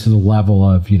risen to the level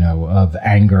of, of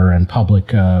anger and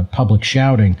public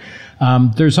shouting.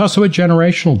 There's also a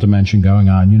generational dimension going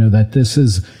on, that this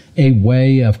is a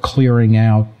way of clearing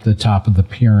out the top of the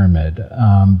pyramid.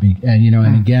 And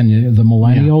again, the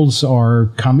millennials are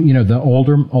coming, the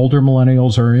older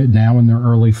millennials are now in their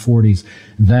early 40s.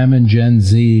 Them and Gen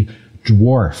Z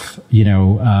dwarf,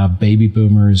 baby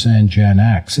boomers and Gen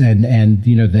X. And,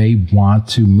 they want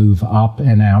to move up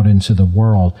and out into the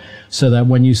world so that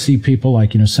when you see people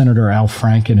like, Senator Al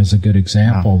Franken is a good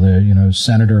example,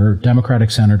 the, Democratic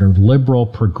senator, liberal,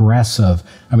 progressive.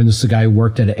 I mean, this is a guy who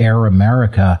worked at Air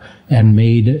America and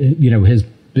made, his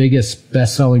biggest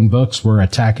best-selling books were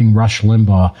attacking Rush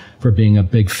Limbaugh for being a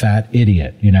big fat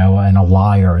idiot, and a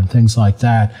liar and things like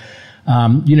that.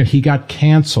 He got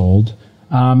canceled.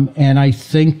 And I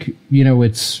think,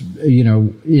 it's,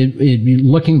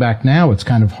 looking back now, it's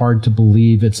kind of hard to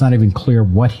believe. It's not even clear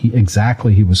what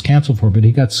exactly he was canceled for, but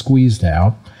he got squeezed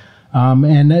out.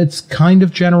 And it's kind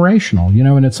of generational,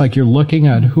 and it's like you're looking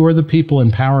at who are the people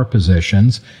in power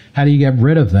positions, how do you get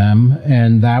rid of them?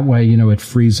 And that way, it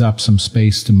frees up some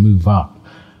space to move up.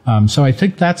 So I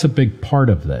think that's a big part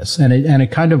of this. And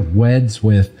it kind of weds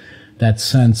with that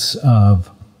sense of,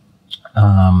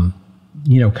 kind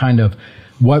of,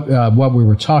 what we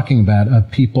were talking about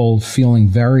of people feeling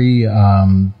very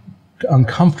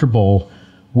uncomfortable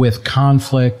with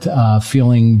conflict,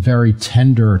 feeling very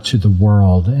tender to the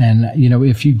world. And,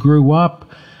 if you grew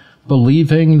up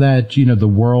believing that, the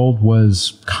world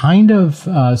was kind of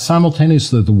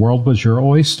simultaneously the world was your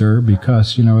oyster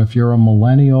because, if you're a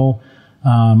millennial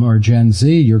or Gen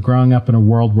Z, you're growing up in a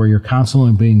world where you're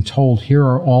constantly being told, here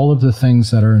are all of the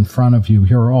things that are in front of you.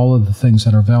 Here are all of the things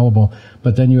that are available.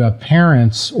 But then you have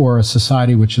parents or a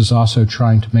society which is also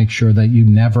trying to make sure that you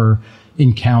never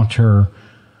encounter,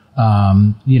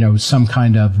 some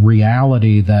kind of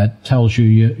reality that tells you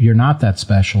you're not that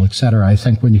special, et cetera. I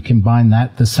think when you combine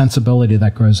that, the sensibility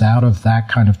that grows out of that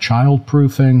kind of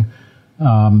child-proofing,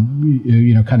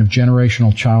 kind of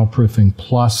generational child-proofing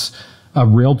plus a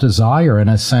real desire in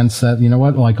a sense that,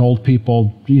 like old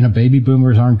people, baby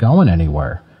boomers aren't going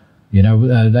anywhere.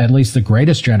 At least the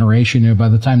greatest generation, by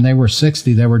the time they were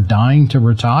 60, they were dying to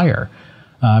retire.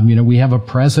 We have a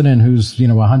president who's,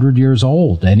 100 years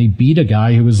old, and he beat a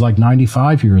guy who was like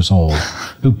 95 years old,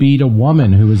 who beat a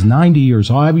woman who was 90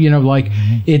 years old.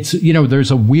 It's,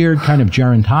 there's a weird kind of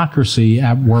gerontocracy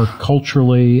at work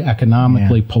culturally,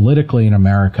 economically, politically in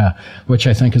America, which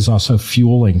I think is also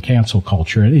fueling cancel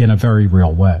culture in a very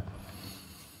real way.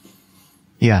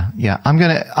 Yeah. I'm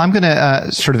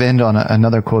gonna sort of end on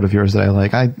another quote of yours that I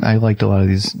like. I liked a lot of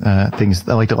these things.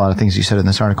 I liked a lot of things you said in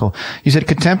this article. You said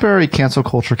contemporary cancel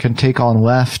culture can take on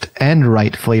left and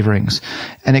right flavorings,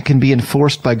 and it can be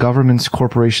enforced by governments,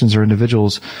 corporations, or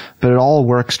individuals. But it all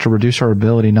works to reduce our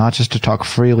ability not just to talk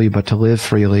freely, but to live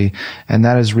freely, and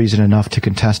that is reason enough to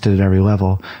contest it at every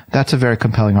level. That's a very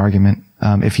compelling argument.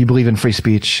 If you believe in free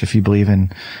speech, if you believe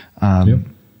in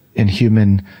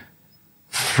human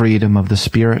freedom of the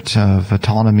spirit, of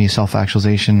autonomy,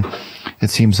 self-actualization, it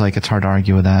seems like it's hard to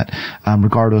argue with that,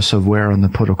 regardless of where on the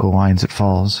political lines it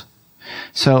falls.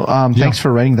 So, thanks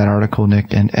for writing that article,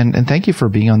 Nick, and thank you for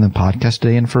being on the podcast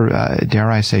today and for,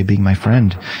 dare I say, being my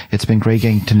friend. It's been great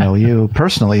getting to know you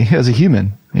personally as a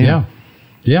human. Yeah.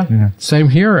 Same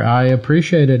here. I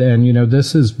appreciate it. And,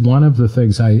 this is one of the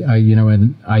things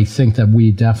and I think that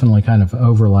we definitely kind of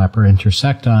overlap or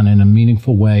intersect on in a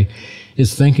meaningful way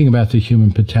is thinking about the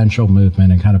human potential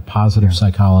movement and kind of positive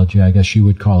psychology, I guess you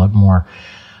would call it more.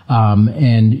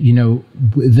 And,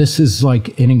 this is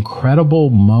like an incredible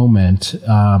moment,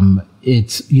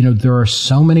 it's, there are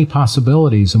so many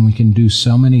possibilities and we can do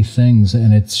so many things.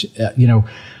 And it's,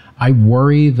 I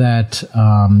worry that,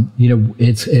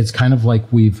 it's kind of like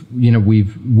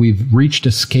we've reached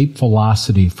escape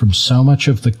velocity from so much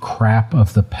of the crap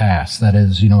of the past that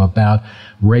is, about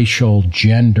racial,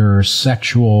 gender,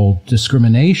 sexual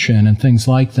discrimination and things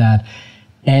like that.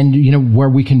 And, where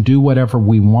we can do whatever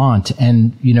we want.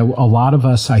 And, a lot of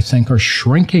us, I think, are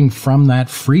shrinking from that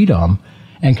freedom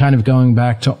and kind of going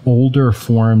back to older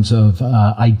forms of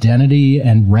identity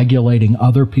and regulating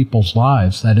other people's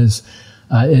lives. That is,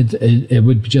 it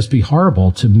would just be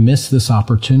horrible to miss this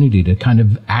opportunity to kind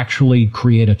of actually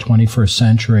create a 21st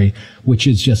century, which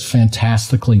is just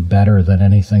fantastically better than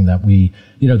anything that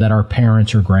that our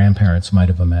parents or grandparents might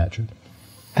have imagined.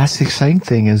 That's the exciting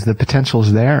thing, is the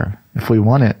potential's there if we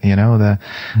want it.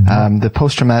 The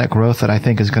post-traumatic growth that I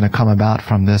think is going to come about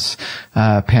from this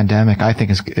pandemic, I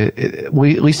think at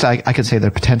least I could say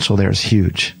the potential there is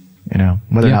huge.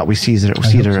 Whether or not we seize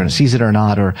it or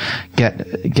not, or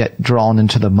get drawn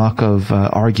into the muck of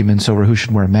arguments over who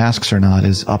should wear masks or not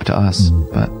is up to us.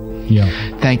 But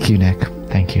thank you, Nick.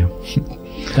 Thank you.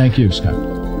 Thank you, Scott.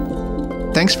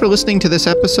 Thanks for listening to this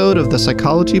episode of the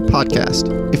Psychology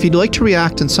Podcast. If you'd like to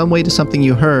react in some way to something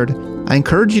you heard, I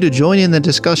encourage you to join in the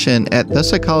discussion at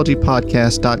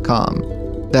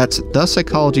thepsychologypodcast.com. That's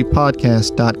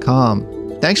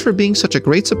thepsychologypodcast.com. Thanks for being such a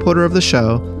great supporter of the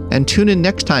show, and tune in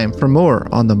next time for more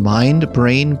on the mind,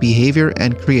 brain, behavior,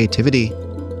 and creativity.